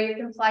out where you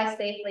can fly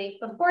safely.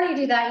 Before you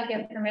do that, you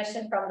get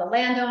permission from the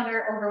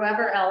landowner or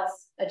whoever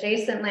else,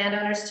 adjacent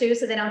landowners too,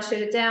 so they don't shoot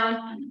it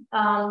down,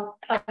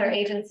 other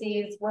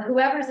agencies,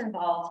 whoever's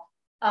involved.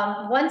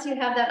 Once you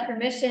have that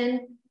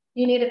permission,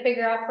 you need to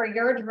figure out for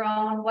your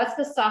drone, what's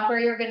the software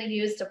you're going to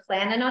use to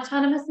plan an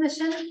autonomous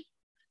mission.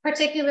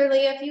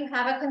 Particularly if you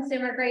have a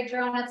consumer grade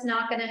drone, it's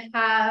not going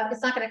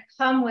to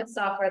come with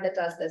software that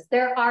does this.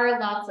 There are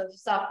lots of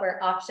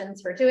software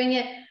options for doing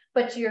it,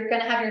 but you're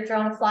going to have your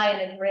drone fly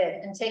in a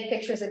grid and take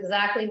pictures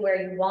exactly where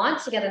you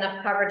want to get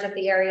enough coverage of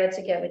the area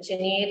to get what you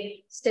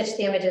need, stitch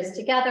the images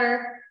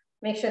together,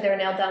 make sure they're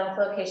nailed down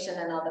with location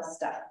and all this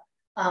stuff.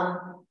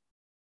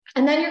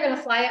 And then you're going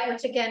to fly it,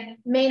 which again,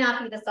 may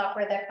not be the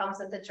software that comes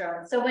with the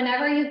drone. So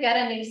whenever you get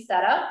a new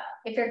setup,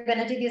 if you're going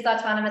to do these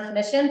autonomous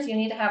missions, you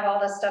need to have all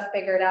this stuff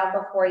figured out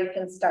before you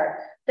can start.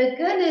 The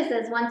good news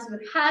is once you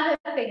have it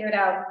figured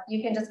out,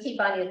 you can just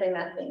keep on using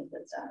that same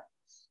system.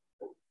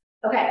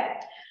 Okay.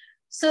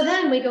 So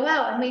then we go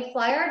out and we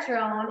fly our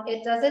drone,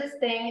 it does its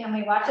thing and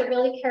we watch it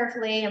really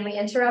carefully and we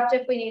interrupt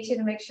if we need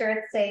to make sure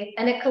it's safe.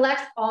 And it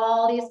collects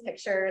all these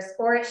pictures,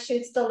 or it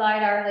shoots the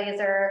LiDAR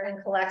laser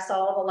and collects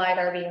all the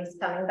LiDAR beams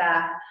coming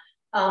back.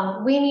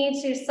 We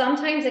need to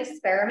sometimes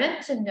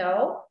experiment to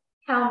know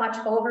how much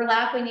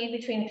overlap we need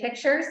between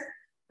pictures,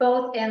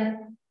 both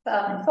in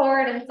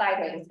forward and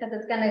sideways, because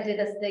it's going to do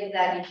this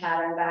zigzaggy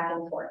pattern back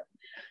and forth.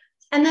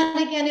 And then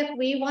again, if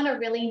we want to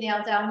really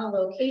nail down the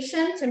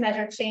location to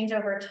measure change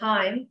over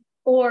time,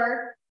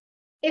 or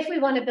if we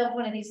want to build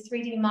one of these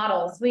 3D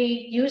models,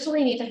 we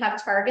usually need to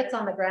have targets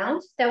on the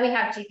ground that we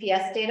have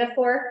GPS data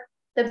for.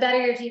 The better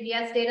your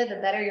GPS data,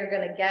 the better you're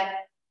going to get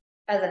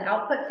as an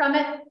output from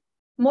it.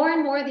 More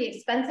and more, the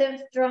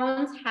expensive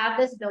drones have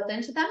this built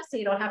into them, so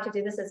you don't have to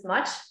do this as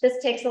much.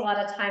 This takes a lot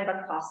of time,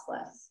 but costs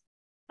less.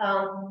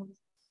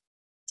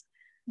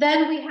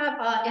 Then we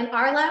have, in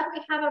our lab,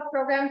 we have a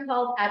program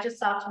called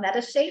Agisoft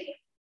Metashape.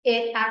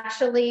 It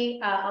actually,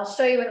 I'll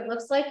show you what it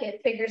looks like.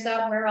 It figures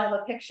out where all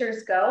the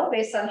pictures go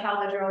based on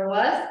how the drone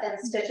was and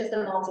stitches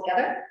them all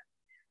together.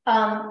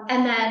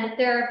 And then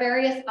there are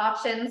various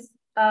options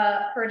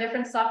for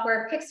different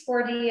software.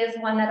 Pix4D is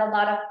one that a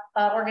lot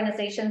of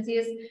organizations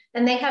use,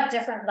 and they have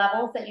different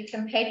levels that you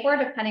can pay for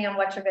depending on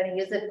what you're going to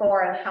use it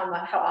for and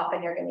how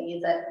often you're going to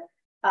use it.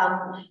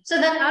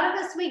 So then out of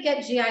this, we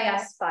get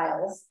GIS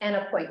files and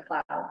a point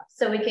cloud.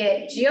 So we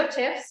get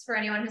geotiffs for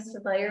anyone who's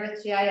familiar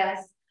with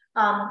GIS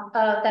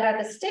that are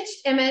the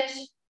stitched image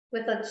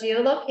with a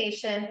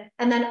geolocation,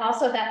 and then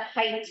also that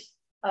height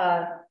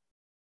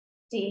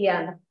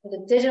DEM,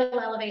 the digital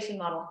elevation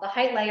model, the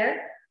height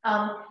layer,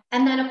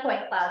 and then a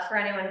point cloud for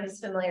anyone who's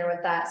familiar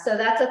with that. So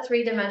that's a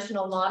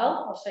three-dimensional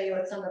model. I'll show you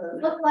what some of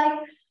those look like.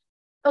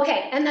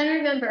 Okay, and then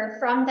remember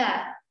from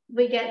that,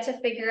 we get to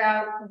figure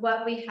out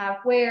what we have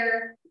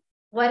where,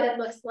 what it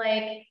looks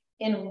like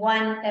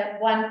at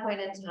one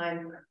point in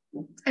time.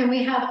 And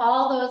we have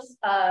all those,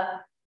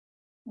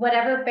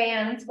 whatever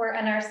bands were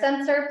in our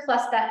sensor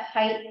plus that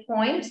height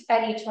point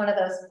at each one of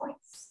those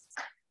points.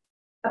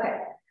 Okay,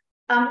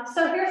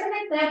 so here's an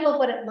example of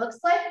what it looks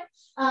like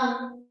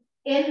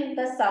in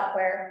the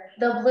software.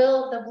 The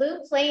blue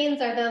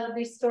planes are the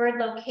restored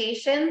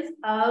locations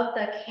of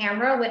the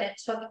camera when it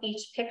took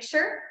each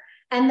picture.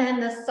 And then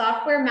the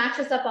software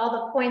matches up all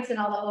the points and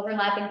all the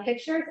overlapping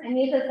pictures and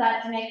uses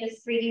that to make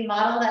this 3D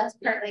model that's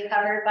partly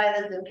covered by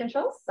the zoom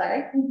controls,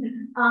 sorry.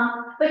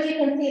 But you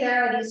can see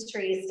there are these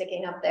trees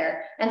sticking up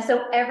there. And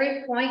so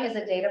every point is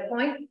a data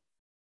point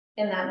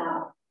in that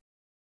model.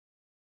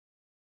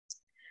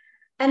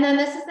 And then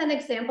this is an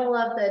example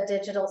of the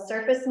digital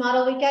surface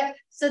model we get.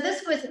 So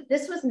this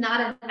was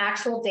not an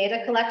actual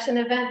data collection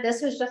event.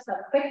 This was just a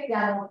quick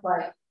demo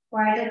play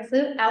where I did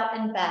flute out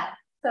and back.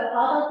 So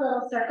all those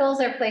little circles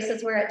are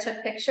places where it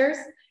took pictures.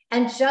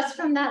 And just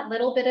from that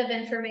little bit of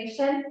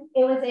information,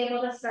 it was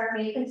able to start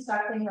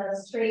reconstructing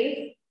those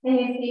trees. And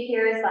you see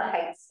here is the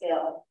height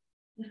scale.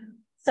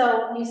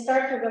 So you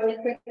start to really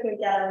quickly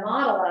get a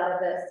model out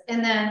of this.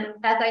 And then,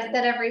 as I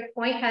said, every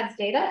point has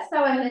data.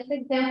 So in this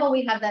example,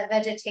 we have that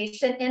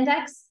vegetation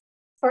index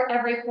for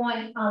every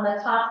point on the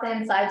tops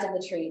and sides of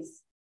the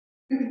trees.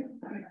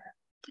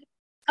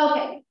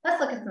 Okay,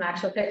 let's look at some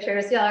actual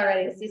pictures. You'll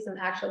already see some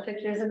actual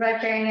pictures of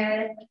riparian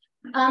areas.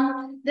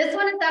 This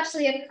one is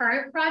actually a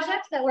current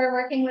project that we're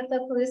working with the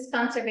Palouse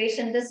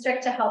Conservation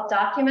District to help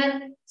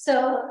document.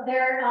 So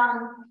they're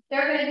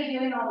going to be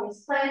doing all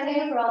these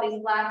plantings where all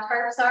these black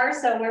tarps are.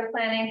 So we're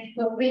planning,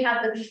 we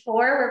have the before,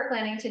 we're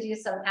planning to do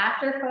some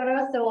after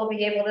photos. So we'll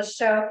be able to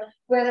show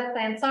where the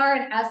plants are,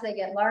 and as they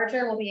get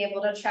larger, we'll be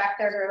able to track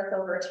their growth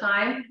over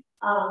time.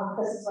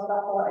 This is what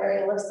the whole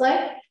area looks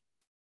like.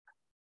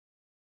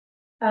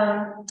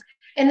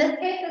 In this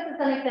case, this is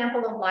an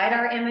example of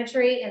LiDAR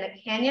imagery in a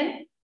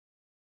canyon.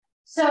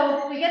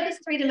 So we get this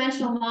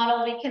three-dimensional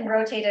model, we can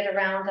rotate it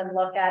around and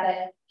look at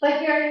it. But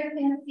here you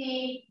can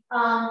see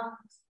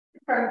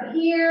from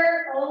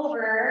here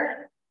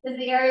over is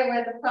the area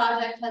where the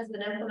project has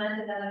been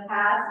implemented in the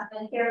past.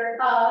 And here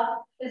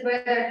up is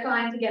where they're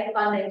trying to get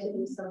funding to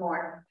do some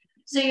more.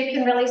 So you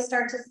can really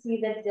start to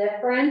see the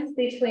difference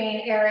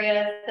between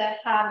areas that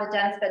have the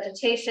dense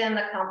vegetation,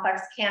 the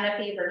complex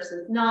canopy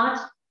versus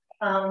not.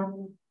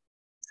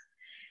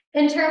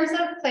 In terms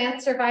of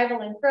plant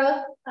survival and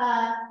growth,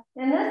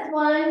 in this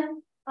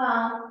one,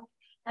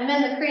 I'm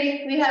in the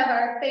creek. We have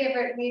our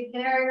favorite weed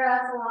canary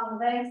grass along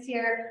the banks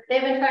here.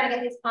 They've been trying to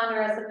get these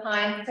ponderosa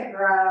pines to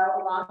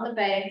grow along the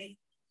banks.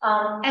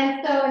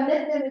 And so in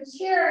this image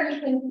here,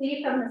 you can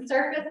see from the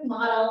surface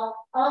model,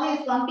 all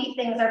these lumpy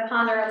things are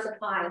ponderosa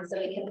pines, so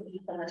we can see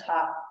from the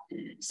top.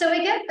 So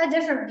we get a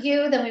different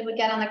view than we would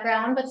get on the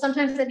ground, but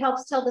sometimes it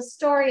helps tell the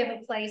story of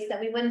a place that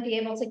we wouldn't be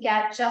able to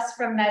get just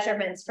from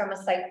measurements from a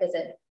site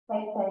visit.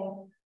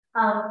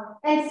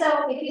 And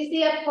so if you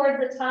see up towards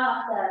the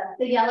top,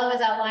 the yellow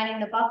is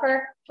outlining the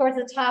buffer. Towards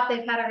the top,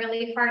 they've had a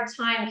really hard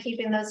time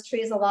keeping those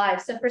trees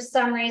alive. So for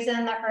some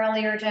reason, the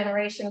earlier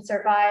generation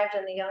survived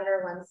and the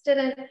younger ones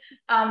didn't.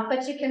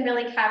 But you can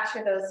really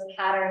capture those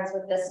patterns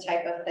with this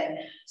type of thing.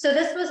 So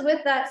this was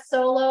with that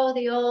Solo,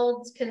 the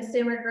old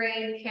consumer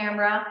grade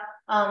camera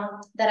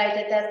that I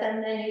did this.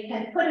 And then you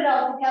can put it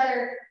all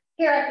together.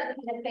 Here I just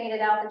kind of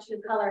faded out the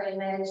true color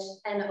image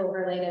and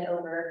overlaid it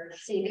over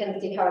so you can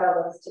see how it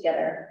all looks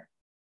together.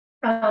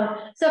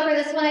 So for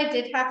this one, I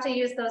did have to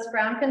use those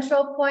ground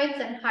control points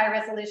and high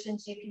resolution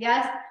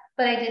GPS,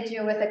 but I did do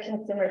it with a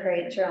consumer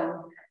grade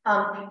drone.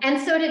 And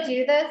so to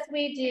do this,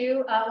 we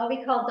do what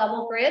we call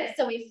double grid.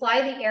 So we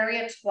fly the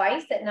area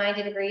twice at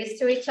 90 degrees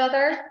to each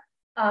other.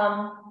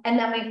 And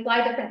then we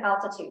fly different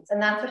altitudes.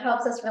 And that's what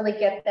helps us really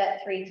get that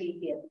 3D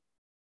view.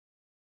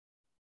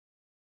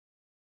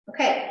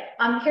 Okay,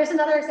 here's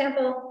another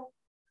example.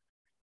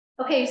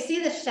 Okay, you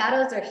see the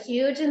shadows are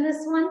huge in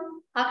this one.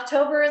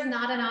 October is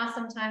not an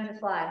awesome time to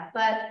fly,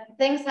 but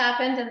things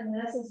happened and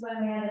this is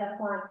when we ended up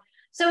flying.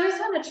 So we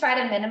just want to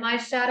try to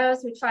minimize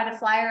shadows. We try to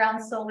fly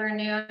around solar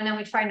noon and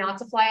we try not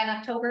to fly in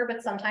October,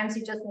 but sometimes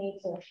you just need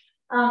to.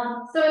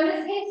 So in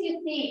this case,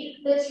 you see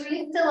the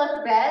trees still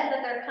look red,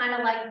 but they're kind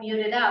of like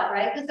muted out,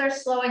 right? Because they're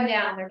slowing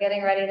down. They're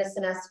getting ready to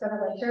senesce for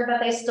the winter,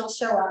 but they still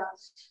show up.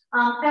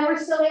 And we're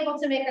still able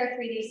to make our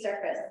 3D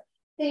surface.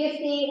 So you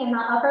see in the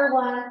upper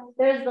one,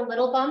 there's the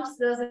little bumps.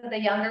 Those are the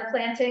younger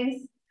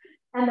plantings.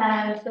 And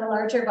then the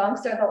larger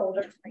bumps are the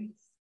older trees.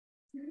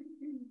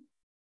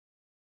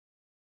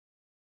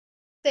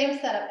 Same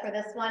setup for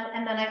this one.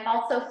 And then I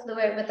also flew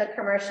it with a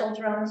commercial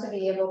drone to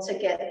be able to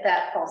get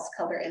that false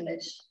color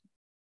image.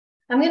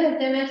 I'm going to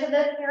zoom into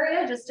this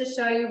area just to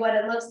show you what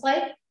it looks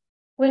like.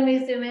 When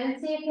we zoom in,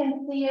 so you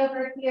can see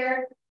over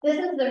here, this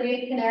is the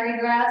reed canary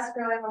grass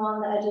growing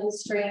along the edge of the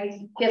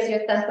stream. Gives you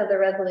a sense of the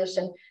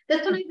resolution.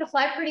 This one I had to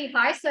fly pretty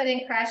high so I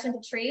didn't crash into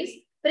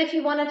trees. But if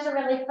you wanted to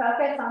really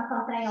focus on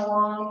something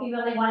along, if you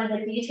really wanted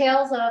the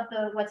details of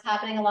what's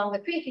happening along the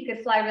creek, you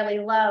could fly really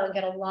low and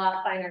get a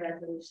lot finer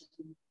resolution.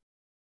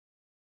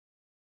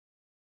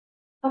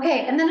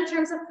 Okay, and then in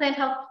terms of plant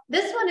health,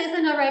 this one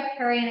isn't a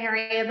riparian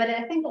area, but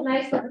I think a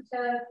nice one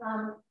shows,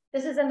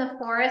 this is in the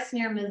forest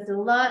near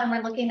Missoula, and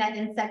we're looking at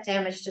insect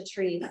damage to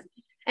trees.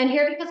 And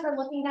here, because we're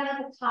looking down at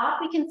the top,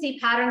 we can see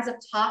patterns of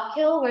top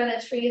kill where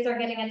the trees are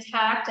getting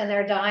attacked and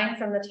they're dying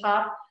from the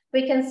top.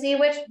 We can see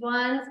which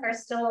ones are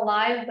still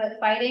alive but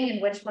fighting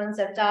and which ones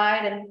have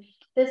died. And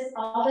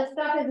all this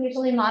stuff is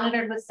usually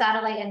monitored with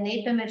satellite and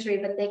nape imagery,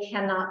 but they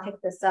cannot pick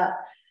this up.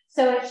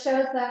 So it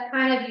shows that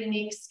kind of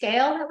unique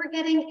scale that we're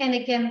getting. And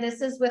again,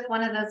 this is with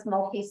one of those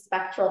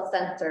multispectral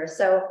sensors.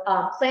 So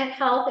plant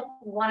health, if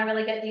you want to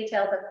really get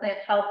details of plant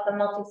health, the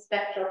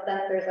multispectral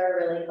sensors are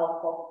really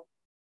helpful.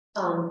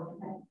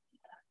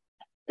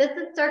 This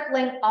is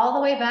circling all the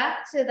way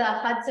back to the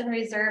Hudson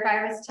Reserve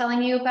I was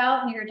telling you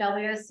about near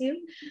WSU,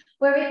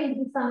 where we can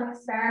do some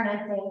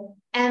experimenting.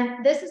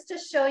 And this is to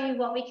show you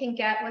what we can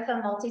get with a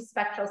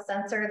multispectral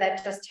sensor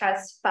that just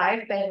has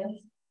 5 bands.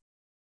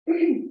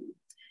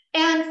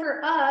 And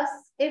for us,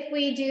 if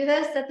we do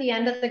this at the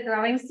end of the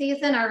growing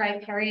season, our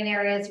riparian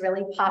areas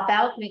really pop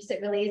out, makes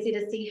it really easy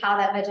to see how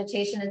that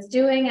vegetation is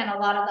doing, and a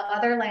lot of the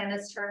other land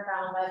is turned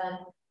brown by then.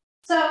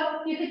 So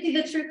you can see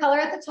the true color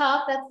at the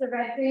top, that's the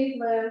red, green,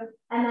 blue.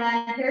 And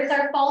then here's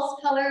our false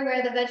color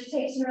where the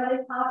vegetation really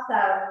pops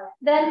out.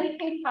 Then we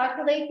can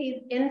calculate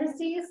these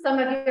indices. Some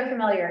of you are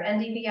familiar,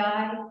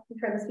 NDVI,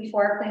 you've heard this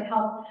before, plant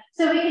health.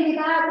 So we can do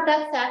that, but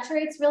that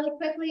saturates really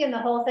quickly and the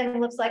whole thing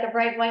looks like a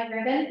bright white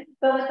ribbon.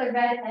 But with the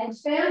red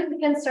edge band,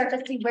 we can start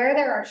to see where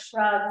there are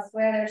shrubs,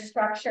 where there's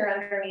structure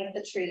underneath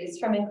the trees,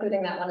 from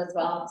including that one as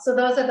well. So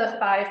those are the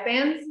 5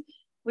 bands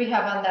we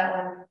have on that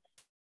one.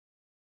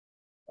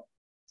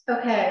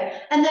 Okay,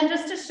 and then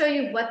just to show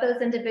you what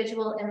those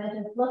individual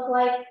images look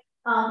like,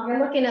 you're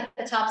looking at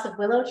the tops of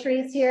willow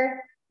trees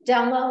here.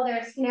 Down low,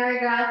 there's canary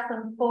grass,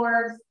 some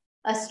forbs,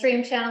 a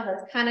stream channel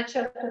that's kind of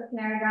choked with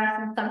canary grass,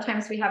 and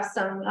sometimes we have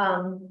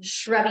some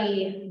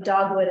shrubby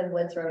dogwood and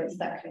woods rose,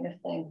 that kind of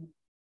thing.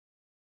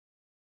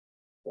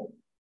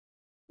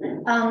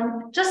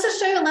 Just to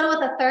show you a little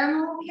with a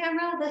thermal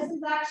camera, this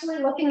is actually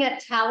looking at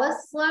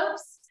talus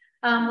slopes.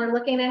 We're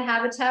looking at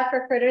habitat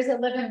for critters that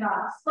live in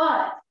rocks,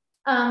 but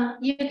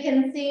you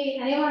can see,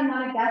 anyone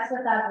want to guess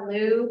what that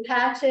blue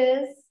patch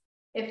is?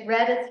 If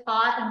red is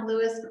hot and blue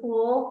is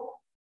cool.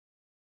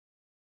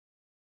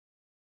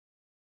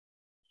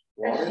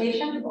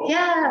 Vegetation?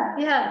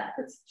 Yeah,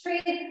 it's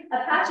trees, a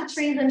patch of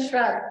trees and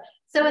shrubs.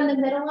 So in the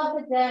middle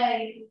of the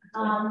day,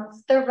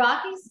 the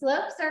rocky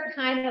slopes are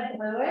kind of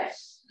bluish.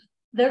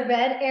 The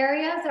red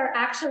areas are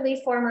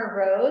actually former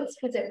roads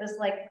because it was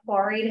like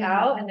quarried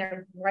out and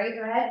they're bright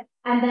red.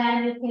 And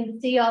then you can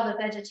see all the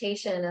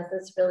vegetation as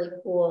it's really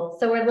cool.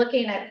 So we're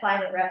looking at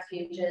climate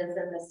refuges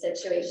in this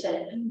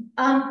situation.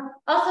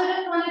 Also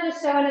just wanted to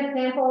show an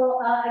example,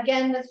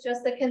 again, with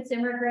just the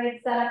consumer grade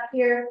setup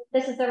here.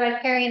 This is the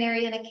riparian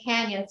area in a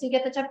canyon. So you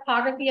get the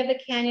topography of the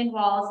canyon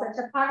walls,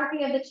 the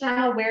topography of the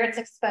channel where it's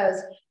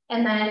exposed,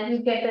 and then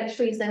you get the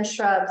trees and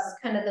shrubs,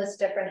 kind of those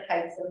different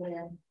heights in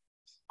there.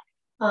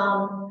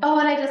 Oh,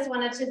 and I just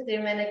wanted to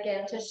zoom in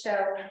again to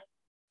show,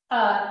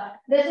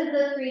 this is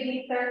the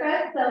 3D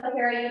surface. So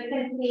here you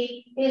can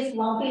see these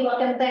lumpy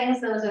looking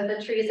things. Those are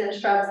the trees and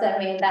shrubs that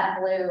made that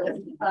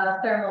blue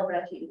thermal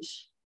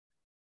refuge.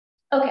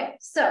 Okay,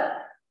 so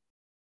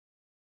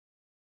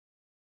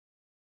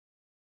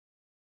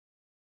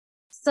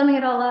summing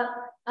it all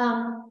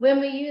up, when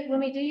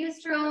we do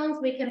use drones,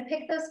 we can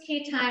pick those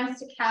key times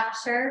to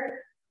capture.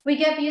 We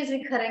get views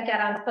we couldn't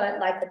get on foot,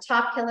 like the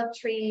top kill of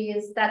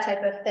trees, that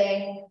type of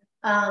thing.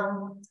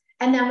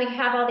 And then we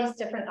have all these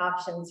different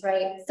options,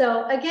 right?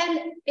 So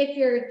again, if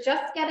you're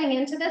just getting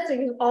into this or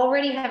you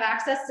already have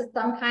access to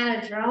some kind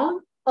of drone,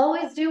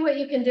 always do what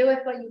you can do with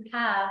what you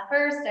have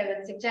first, I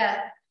would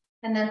suggest,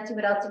 and then see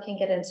what else you can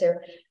get into.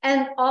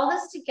 And all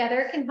this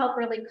together can help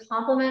really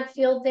complement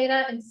field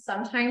data and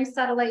sometimes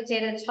satellite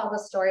data to tell the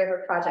story of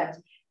a project.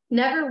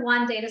 Never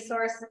one data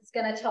source that's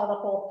going to tell the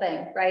whole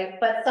thing, right?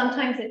 But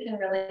sometimes it can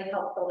really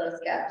help fill those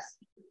gaps.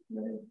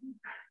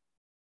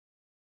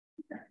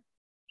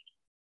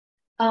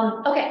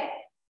 Okay,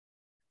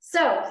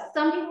 so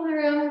some people in the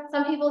room,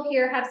 some people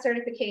here have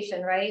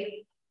certification, right?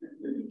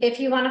 If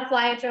you want to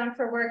fly a drone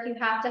for work, you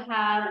have to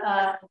have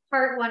a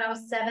Part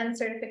 107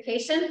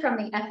 certification from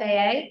the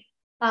FAA.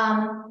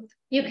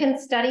 You can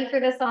study for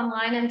this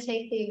online and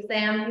take the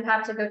exam. You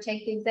have to go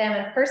take the exam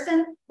in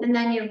person, and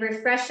then you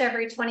refresh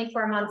every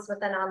 24 months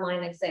with an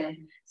online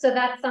exam. So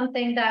that's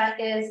something that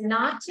is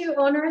not too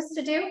onerous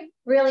to do,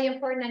 really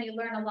important, and you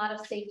learn a lot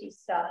of safety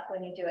stuff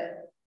when you do it.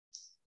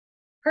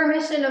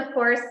 Permission, of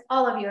course,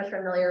 all of you are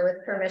familiar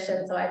with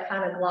permission, so I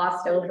kind of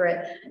glossed over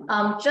it.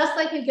 Just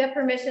like you get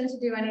permission to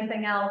do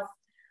anything else,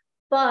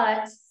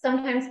 but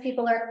sometimes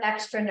people are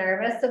extra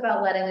nervous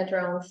about letting a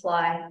drone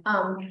fly.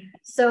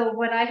 So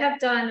what I have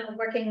done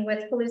working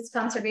with Police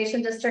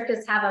Conservation District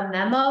is have a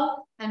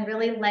memo and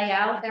really lay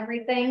out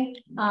everything.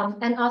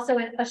 And also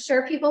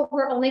assure people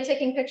we're only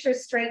taking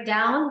pictures straight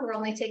down. We're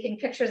only taking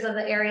pictures of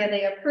the area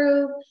they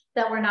approve,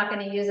 that we're not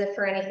going to use it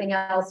for anything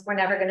else. We're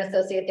never going to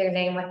associate their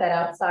name with it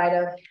outside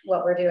of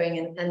what we're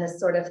doing and this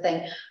sort of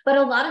thing. But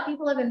a lot of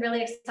people have been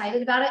really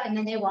excited about it, and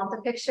then they want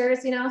the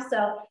pictures, you know,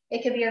 so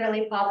it could be a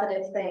really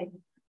positive thing.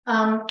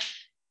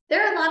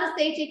 There are a lot of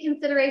safety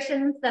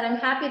considerations that I'm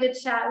happy to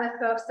chat with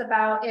folks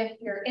about if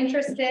you're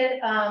interested.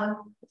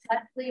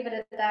 Let's leave it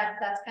at that.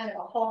 That's kind of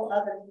a whole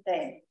other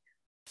thing.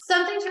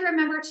 Something to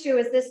remember too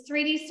is this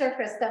 3D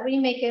surface that we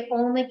make, it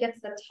only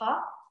gets the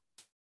top.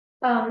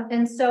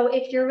 And so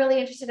if you're really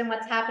interested in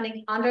what's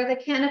happening under the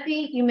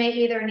canopy, you may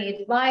either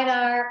need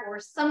LiDAR or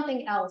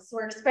something else.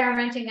 We're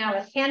experimenting now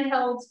with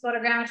handheld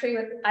photogrammetry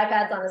with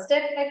iPads on a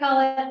stick, I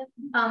call it.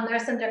 There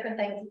are some different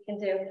things you can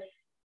do.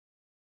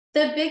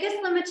 The biggest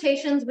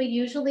limitations we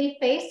usually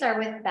face are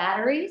with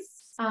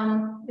batteries.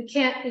 We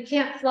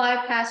can't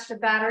fly past your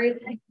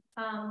battery.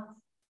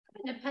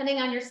 Depending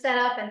on your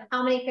setup and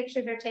how many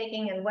pictures you're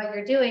taking and what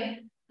you're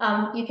doing,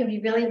 you can be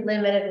really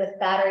limited with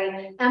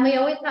battery. And we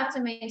always have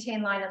to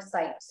maintain line of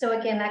sight. So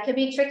again, that could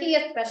be tricky,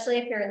 especially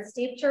if you're in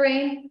steep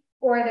terrain,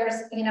 or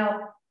there's, you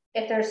know,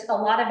 if there's a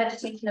lot of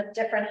vegetation of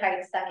different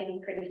heights, that can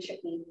be pretty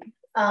tricky.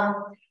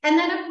 And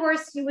then of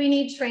course, we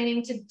need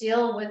training to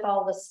deal with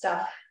all the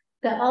stuff,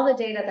 all the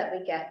data that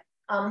we get.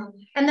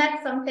 And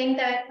that's something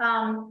that,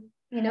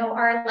 you know,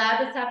 our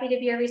lab is happy to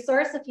be a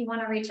resource. If you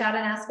want to reach out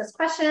and ask us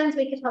questions,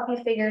 we can help you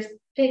figure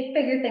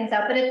things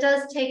out, but it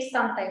does take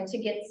something to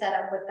get set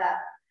up with that.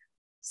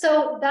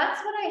 So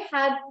that's what I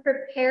had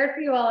prepared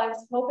for you all. I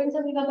was hoping to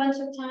leave a bunch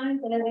of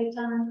time. Did I leave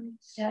time?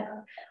 Yeah.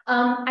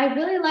 I'd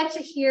really like to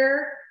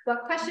hear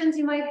what questions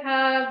you might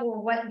have or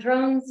what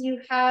drones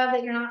you have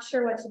that you're not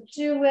sure what to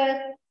do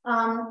with.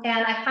 And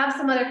I have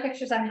some other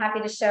pictures I'm happy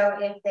to show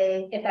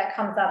if that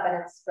comes up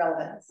and it's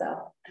relevant.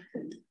 So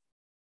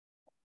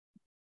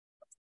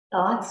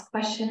thoughts,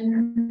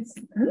 questions?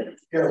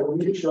 Yeah, when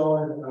you're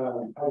showing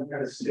how we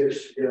kind of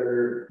stitch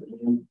together.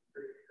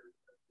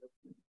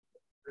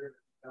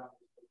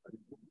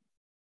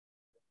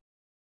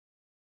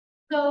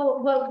 So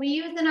what we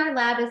use in our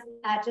lab is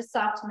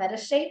Agisoft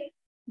Metashape.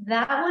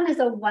 That one is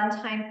a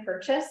one-time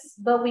purchase,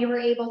 but we were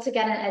able to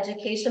get an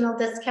educational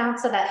discount,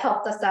 so that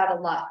helped us out a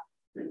lot.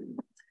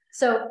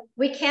 So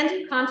we can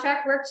do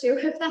contract work too,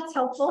 if that's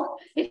helpful,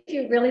 if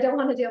you really don't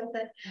want to deal with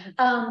it.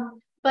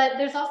 But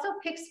there's also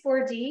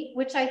Pix4D,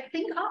 which I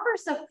think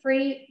offers a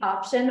free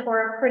option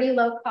or a pretty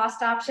low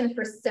cost option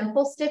for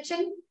simple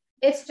stitching.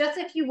 It's just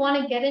if you want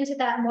to get into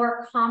that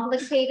more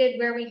complicated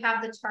where we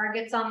have the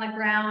targets on the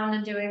ground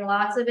and doing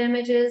lots of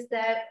images,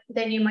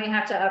 then you might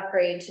have to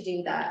upgrade to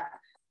do that.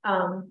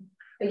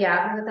 But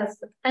yeah,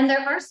 and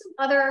there are some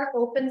other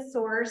open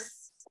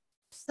source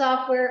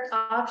software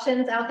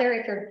options out there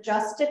if you're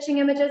just stitching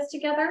images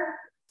together.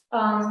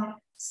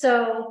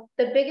 So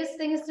the biggest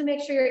thing is to make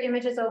sure your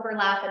images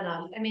overlap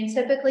enough. I mean,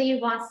 typically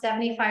you want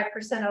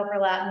 75%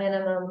 overlap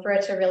minimum for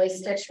it to really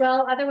stitch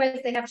well. Otherwise,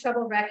 they have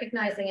trouble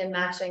recognizing and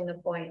matching the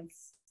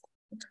points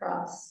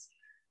across.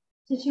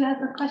 Did you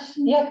have a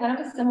question? Yeah, kind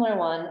of a similar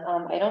one.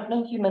 I don't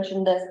know if you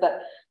mentioned this,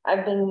 but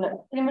I've been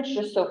pretty much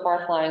just so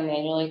far flying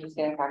manually just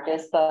getting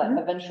practice, but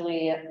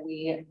eventually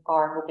we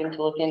are hoping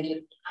to look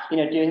into, you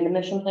know, doing the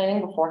mission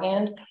planning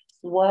beforehand.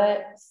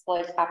 What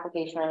like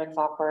application or like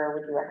software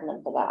would you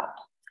recommend for that?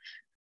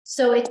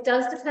 So it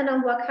does depend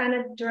on what kind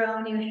of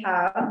drone you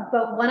have,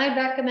 but one I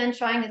recommend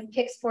trying is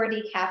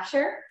Pix4D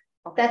Capture.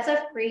 That's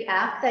a free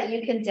app that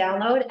you can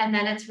download, and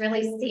then it's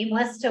really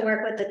seamless to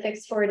work with the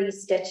Pix4D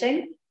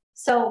stitching.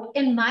 So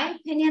in my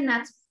opinion,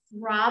 that's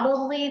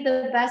probably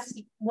the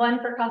best one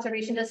for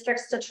conservation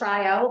districts to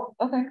try out.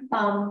 Okay.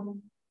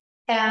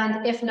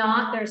 And if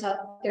not, there's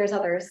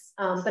others,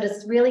 but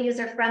it's really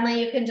user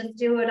friendly. You can just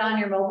do it on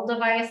your mobile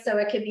device, so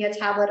it could be a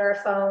tablet or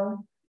a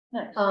phone.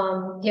 Nice.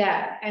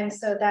 Yeah, and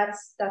so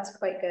that's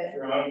quite good.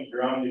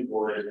 Drone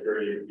before is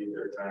pretty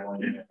user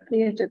friendly.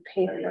 You have to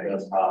pay for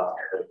it.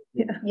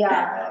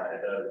 Yeah.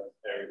 It does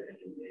everything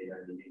you need,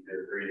 and you need the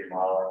 3D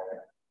model,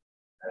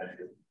 and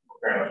it's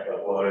pretty much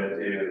uploaded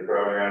to the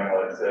program,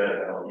 what it says,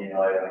 and it'll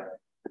email you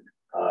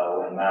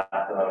when math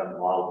done and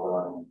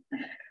model done.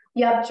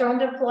 Yep, drone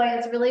deploy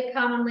is really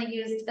commonly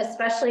used,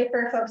 especially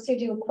for folks who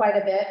do quite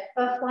a bit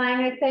of flying,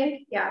 I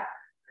think. Yeah.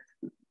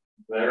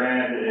 So I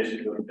ran into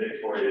issues with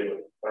Pix4D with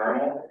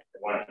thermal.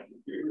 When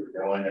you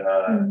go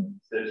and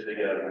stitch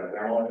together in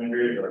thermal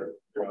imagery, but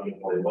drone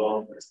deploy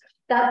well.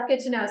 That's good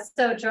to know.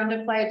 So drone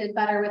deploy did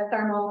better with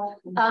thermal.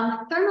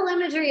 Thermal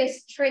imagery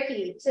is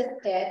tricky to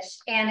stitch,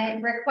 and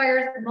it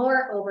requires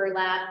more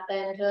overlap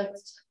than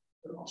just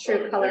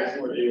true color. That's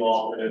what you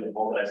all did the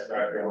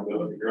multi-spectrum, but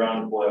with the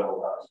drone deploy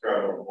will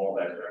struggle with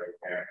multi-spectrum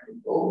camera.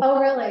 Oh,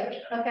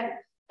 really? Okay.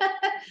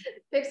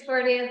 Pix4D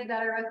 640 is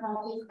better with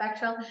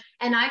multispectral,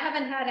 and I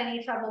haven't had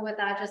any trouble with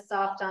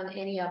Agisoft on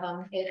any of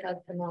them. It does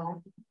them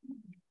all.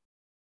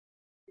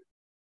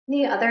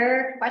 Any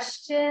other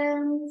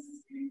questions?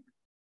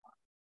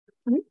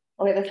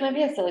 Okay, this might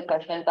be a silly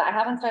question, but I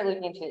haven't started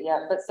looking into it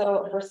yet. But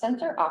so for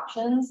sensor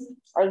options,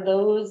 are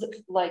those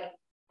like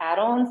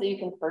add-ons that you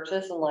can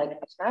purchase and like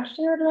attach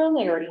to your drone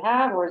that you already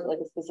have, or is it like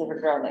a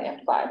specific drone that you have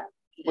to buy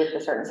with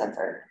a certain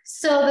sensor?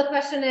 So the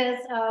question is,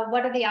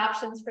 what are the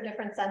options for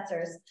different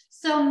sensors?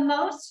 So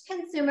most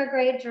consumer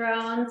grade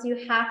drones, you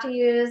have to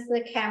use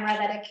the camera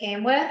that it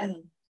came with.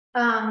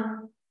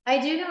 I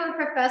do know a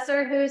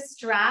professor who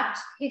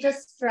he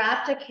just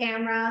strapped a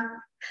camera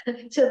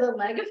to the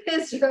leg of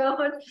his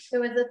drone. It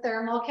was a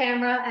thermal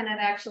camera and it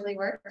actually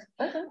worked.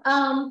 Okay.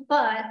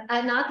 But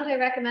not that I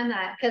recommend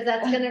that, because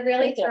that's going to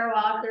really throw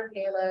off your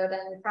payload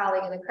and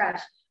probably going to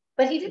crash.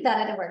 But he did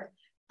that and it worked.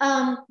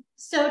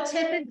 So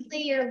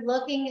typically you're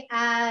looking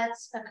at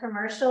a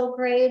commercial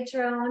grade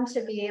drone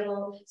to be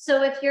able,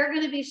 so if you're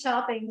going to be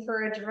shopping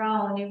for a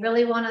drone, you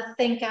really want to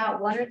think out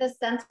what are the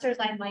sensors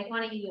I might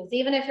want to use,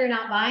 even if you're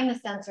not buying the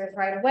sensors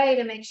right away,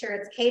 to make sure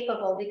it's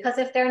capable, because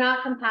if they're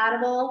not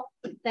compatible,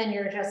 then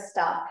you're just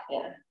stuck.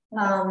 Yeah.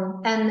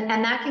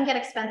 And that can get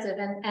expensive,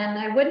 and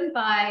I wouldn't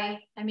buy,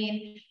 I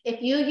mean,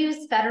 if you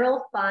use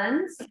federal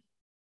funds,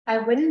 I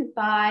wouldn't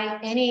buy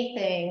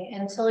anything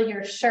until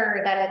you're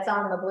sure that it's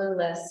on the blue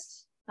list.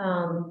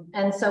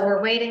 And so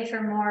we're waiting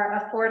for more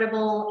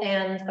affordable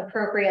and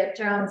appropriate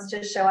drones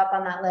to show up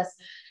on that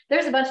list.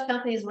 There's a bunch of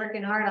companies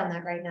working hard on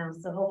that right now,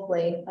 so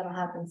hopefully that'll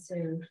happen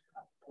soon.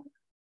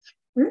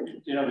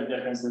 Do you know the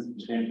differences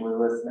between blue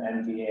list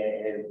and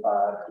NDAA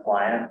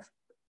compliant?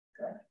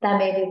 That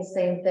may be the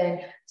same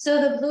thing. So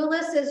the blue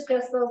list is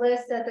just the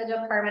list that the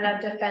Department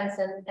of Defense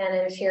and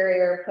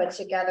Interior put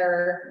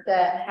together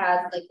that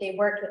has, like, they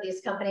worked with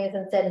these companies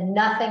and said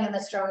nothing in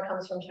this drone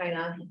comes from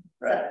China.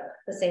 Right. So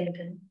the same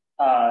thing.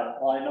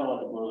 Well, I know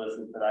what the blue list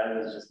is, but I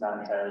was just not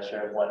entirely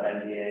sure what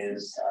NDA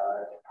is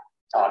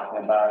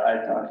talking about.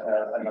 I talked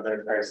to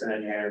another person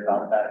in here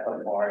about that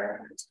before.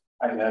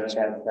 I haven't had a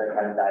chance to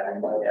kind of dive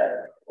into it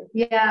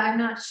yet. Yeah, I'm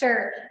not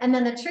sure. And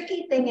then the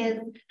tricky thing is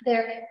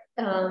there.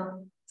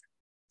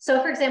 So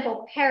for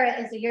example, Parrot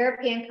is a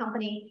European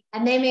company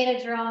and they made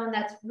a drone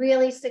that's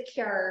really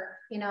secure,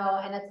 you know,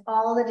 and it's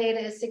all the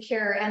data is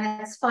secure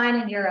and it's fine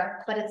in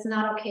Europe, but it's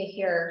not okay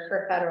here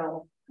for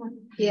federal.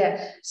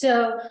 Yeah.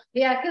 So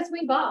yeah, because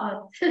we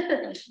bought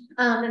one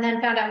and then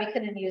found out we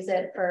couldn't use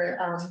it for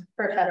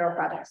federal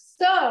projects.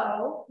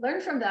 So learn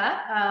from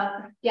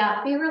that.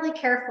 Yeah, be really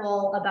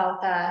careful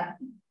about that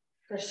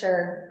for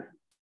sure.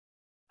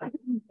 Have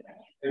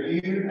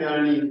you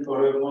done any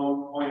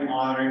photo point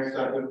monitoring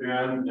stuff with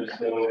drones, just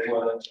so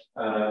what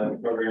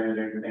program and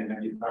everything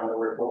that you found to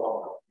work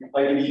well?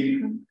 Like if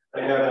you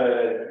like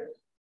to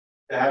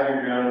have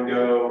your drone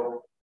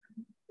go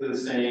to the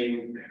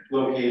same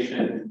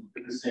location,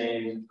 to the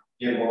same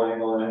gimbal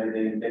angle and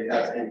everything, take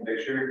that same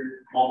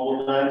picture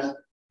multiple times?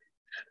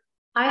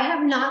 I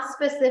have not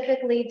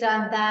specifically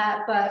done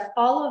that, but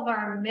all of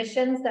our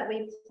missions that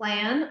we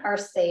plan are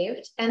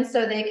saved. And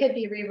so they could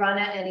be rerun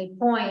at any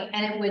point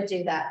and it would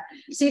do that.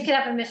 So you could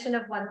have a mission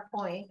of one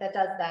point that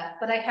does that,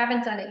 but I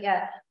haven't done it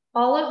yet.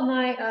 All of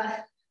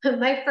my,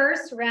 my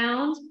first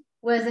round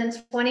was in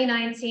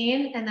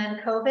 2019 and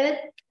then COVID.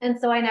 And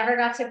so I never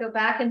got to go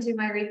back and do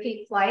my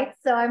repeat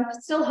flights. So I'm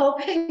still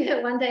hoping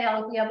that one day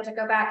I'll be able to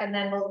go back and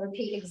then we'll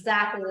repeat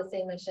exactly the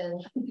same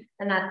mission.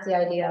 And that's the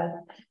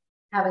idea.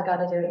 Haven't got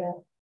to do it yet.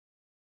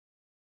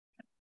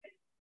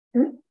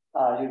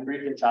 You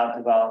briefly talked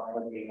about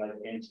looking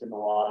like into the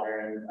water,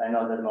 and I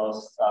know that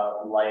most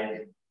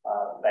light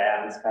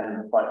bands kind of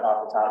reflect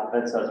off the top of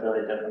it, so it's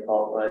really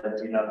difficult. But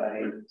do you know if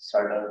any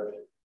sort of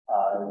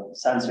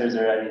sensors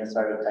or any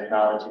sort of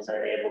technologies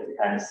are able to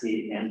kind of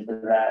see into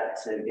that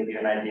to give you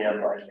an idea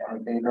of like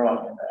anything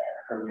growing in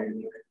there from your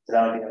view? So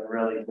that would be a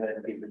really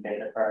good piece of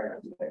data for our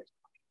users.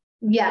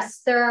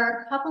 Yes, there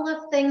are a couple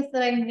of things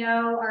that I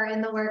know are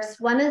in the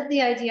works. One is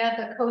the idea of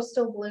the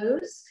coastal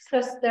blues.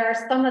 So there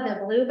are some of the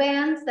blue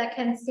bands that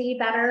can see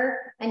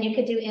better, and you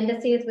could do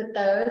indices with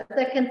those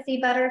that can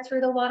see better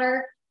through the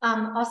water.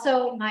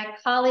 Also, my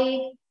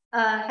colleague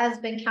has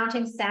been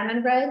counting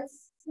salmon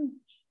reds.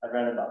 I've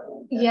read about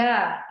them.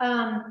 Yeah,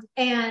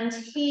 and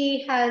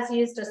he has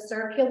used a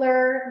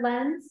circular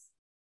lens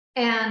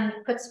and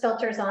puts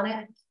filters on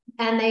it,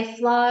 and they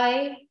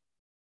fly,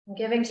 I'm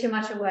giving too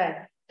much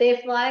away.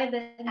 They fly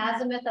the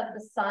azimuth of the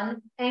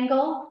sun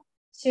angle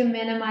to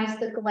minimize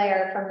the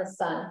glare from the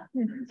sun.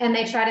 And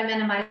they try to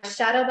minimize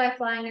shadow by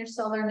flying their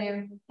solar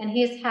noon. And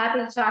he's happy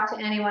to talk to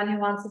anyone who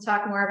wants to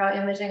talk more about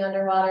imaging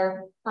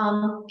underwater.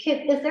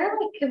 Is there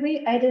like,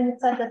 I didn't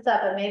set this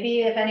up, but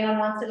maybe if anyone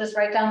wants to just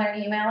write down their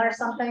email or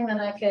something,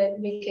 then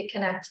we could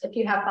connect if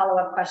you have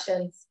follow-up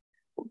questions.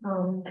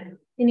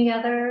 Any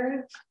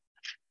other?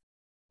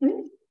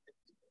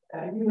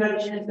 Have you had a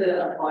chance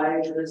to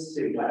apply this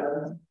to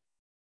wetlands?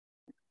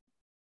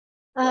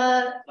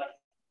 Not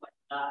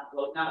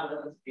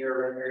within the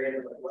area,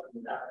 but what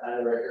outside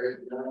of the area.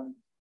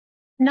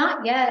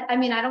 Not yet. I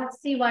mean, I don't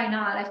see why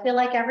not. I feel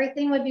like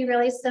everything would be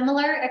really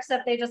similar,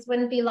 except they just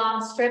wouldn't be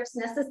long strips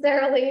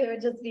necessarily. It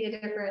would just be a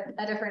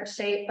different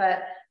shape. But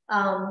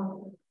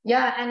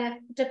yeah, and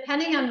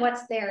depending on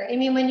what's there. I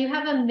mean, when you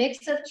have a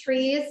mix of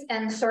trees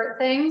and short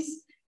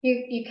things,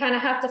 you kind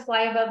of have to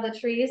fly above the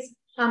trees.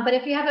 But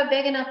if you have a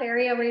big enough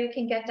area where you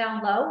can get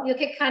down low, you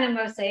could kind of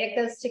mosaic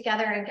those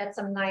together and get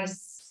some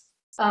nice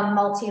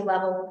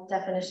multi-level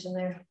definition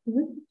there.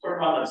 Sort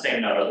of on the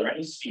same note, are there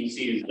any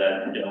species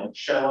that don't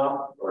show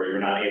up or you're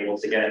not able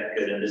to get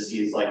good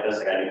indices like this?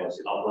 Like I do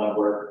mostly upland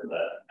work, but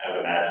I would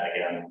imagine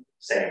again,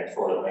 same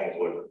sort of things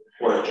would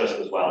work just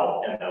as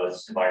well in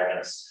those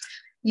environments.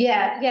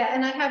 Yeah,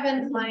 and I have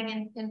been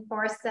flying in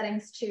forest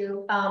settings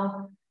too.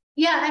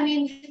 Yeah, I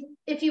mean,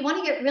 if you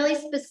want to get really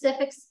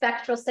specific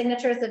spectral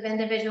signatures of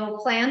individual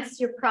plants,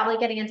 you're probably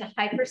getting into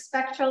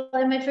hyperspectral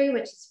imagery,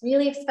 which is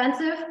really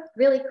expensive,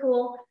 really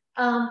cool.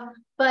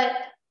 But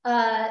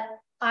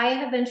I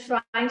have been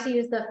trying to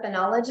use the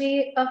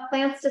phenology of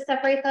plants to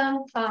separate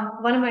them.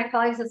 One of my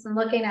colleagues has been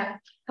looking at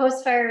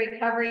post-fire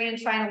recovery and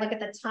trying to look at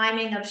the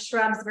timing of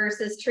shrubs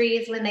versus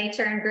trees when they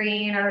turn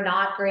green or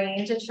not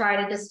green to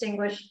try to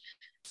distinguish.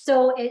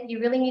 So you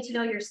really need to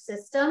know your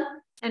system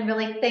and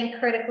really think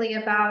critically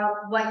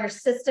about what your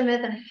system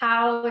is and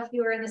how, if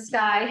you were in the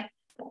sky,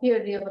 you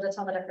would be able to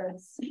tell the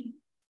difference.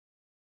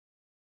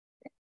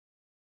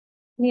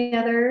 Any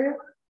other?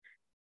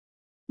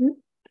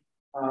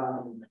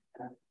 I'm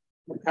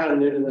kind of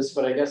new to this,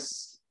 but I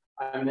guess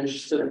I'm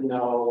interested to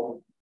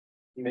know,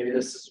 maybe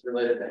this is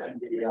related to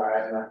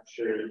MDI, I'm not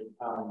sure.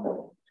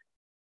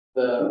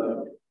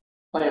 The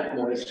plant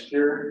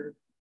moisture,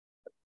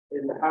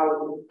 and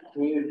how,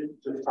 can you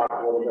just talk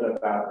a little bit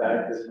about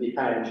that? Because it'd be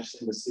kind of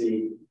interesting to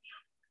see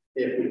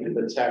if we can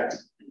detect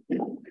the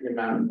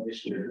amount of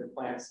moisture the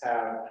plants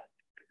have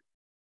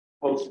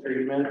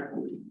post-treatment.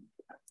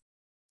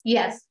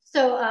 Yes,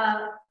 so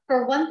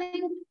for one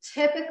thing,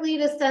 typically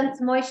to sense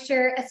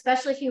moisture,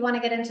 especially if you want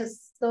to get into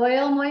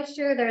soil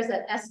moisture, there's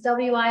an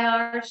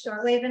SWIR,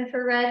 shortwave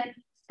infrared,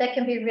 that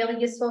can be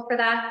really useful for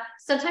that.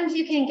 Sometimes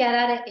you can get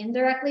at it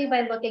indirectly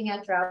by looking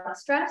at drought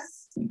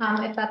stress,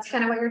 if that's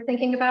kind of what you're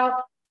thinking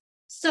about.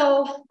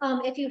 So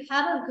if you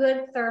have a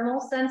good thermal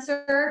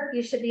sensor,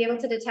 you should be able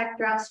to detect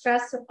drought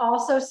stress.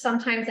 Also,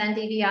 sometimes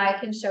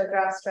NDVI can show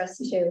drought stress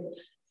too.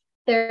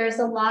 There's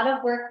a lot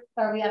of work,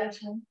 are we out of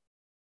time?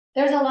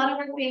 There's a lot of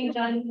work being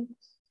done,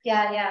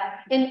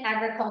 in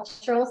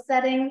agricultural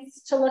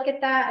settings to look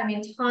at that. I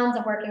mean, tons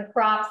of work in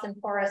crops and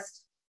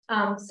forests.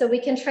 So we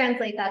can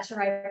translate that to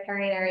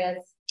riparian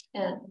areas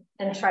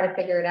and try to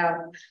figure it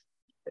out.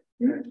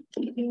 I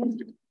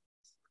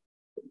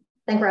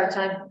think we're out of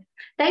time.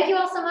 Thank you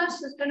all so much.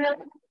 It's been really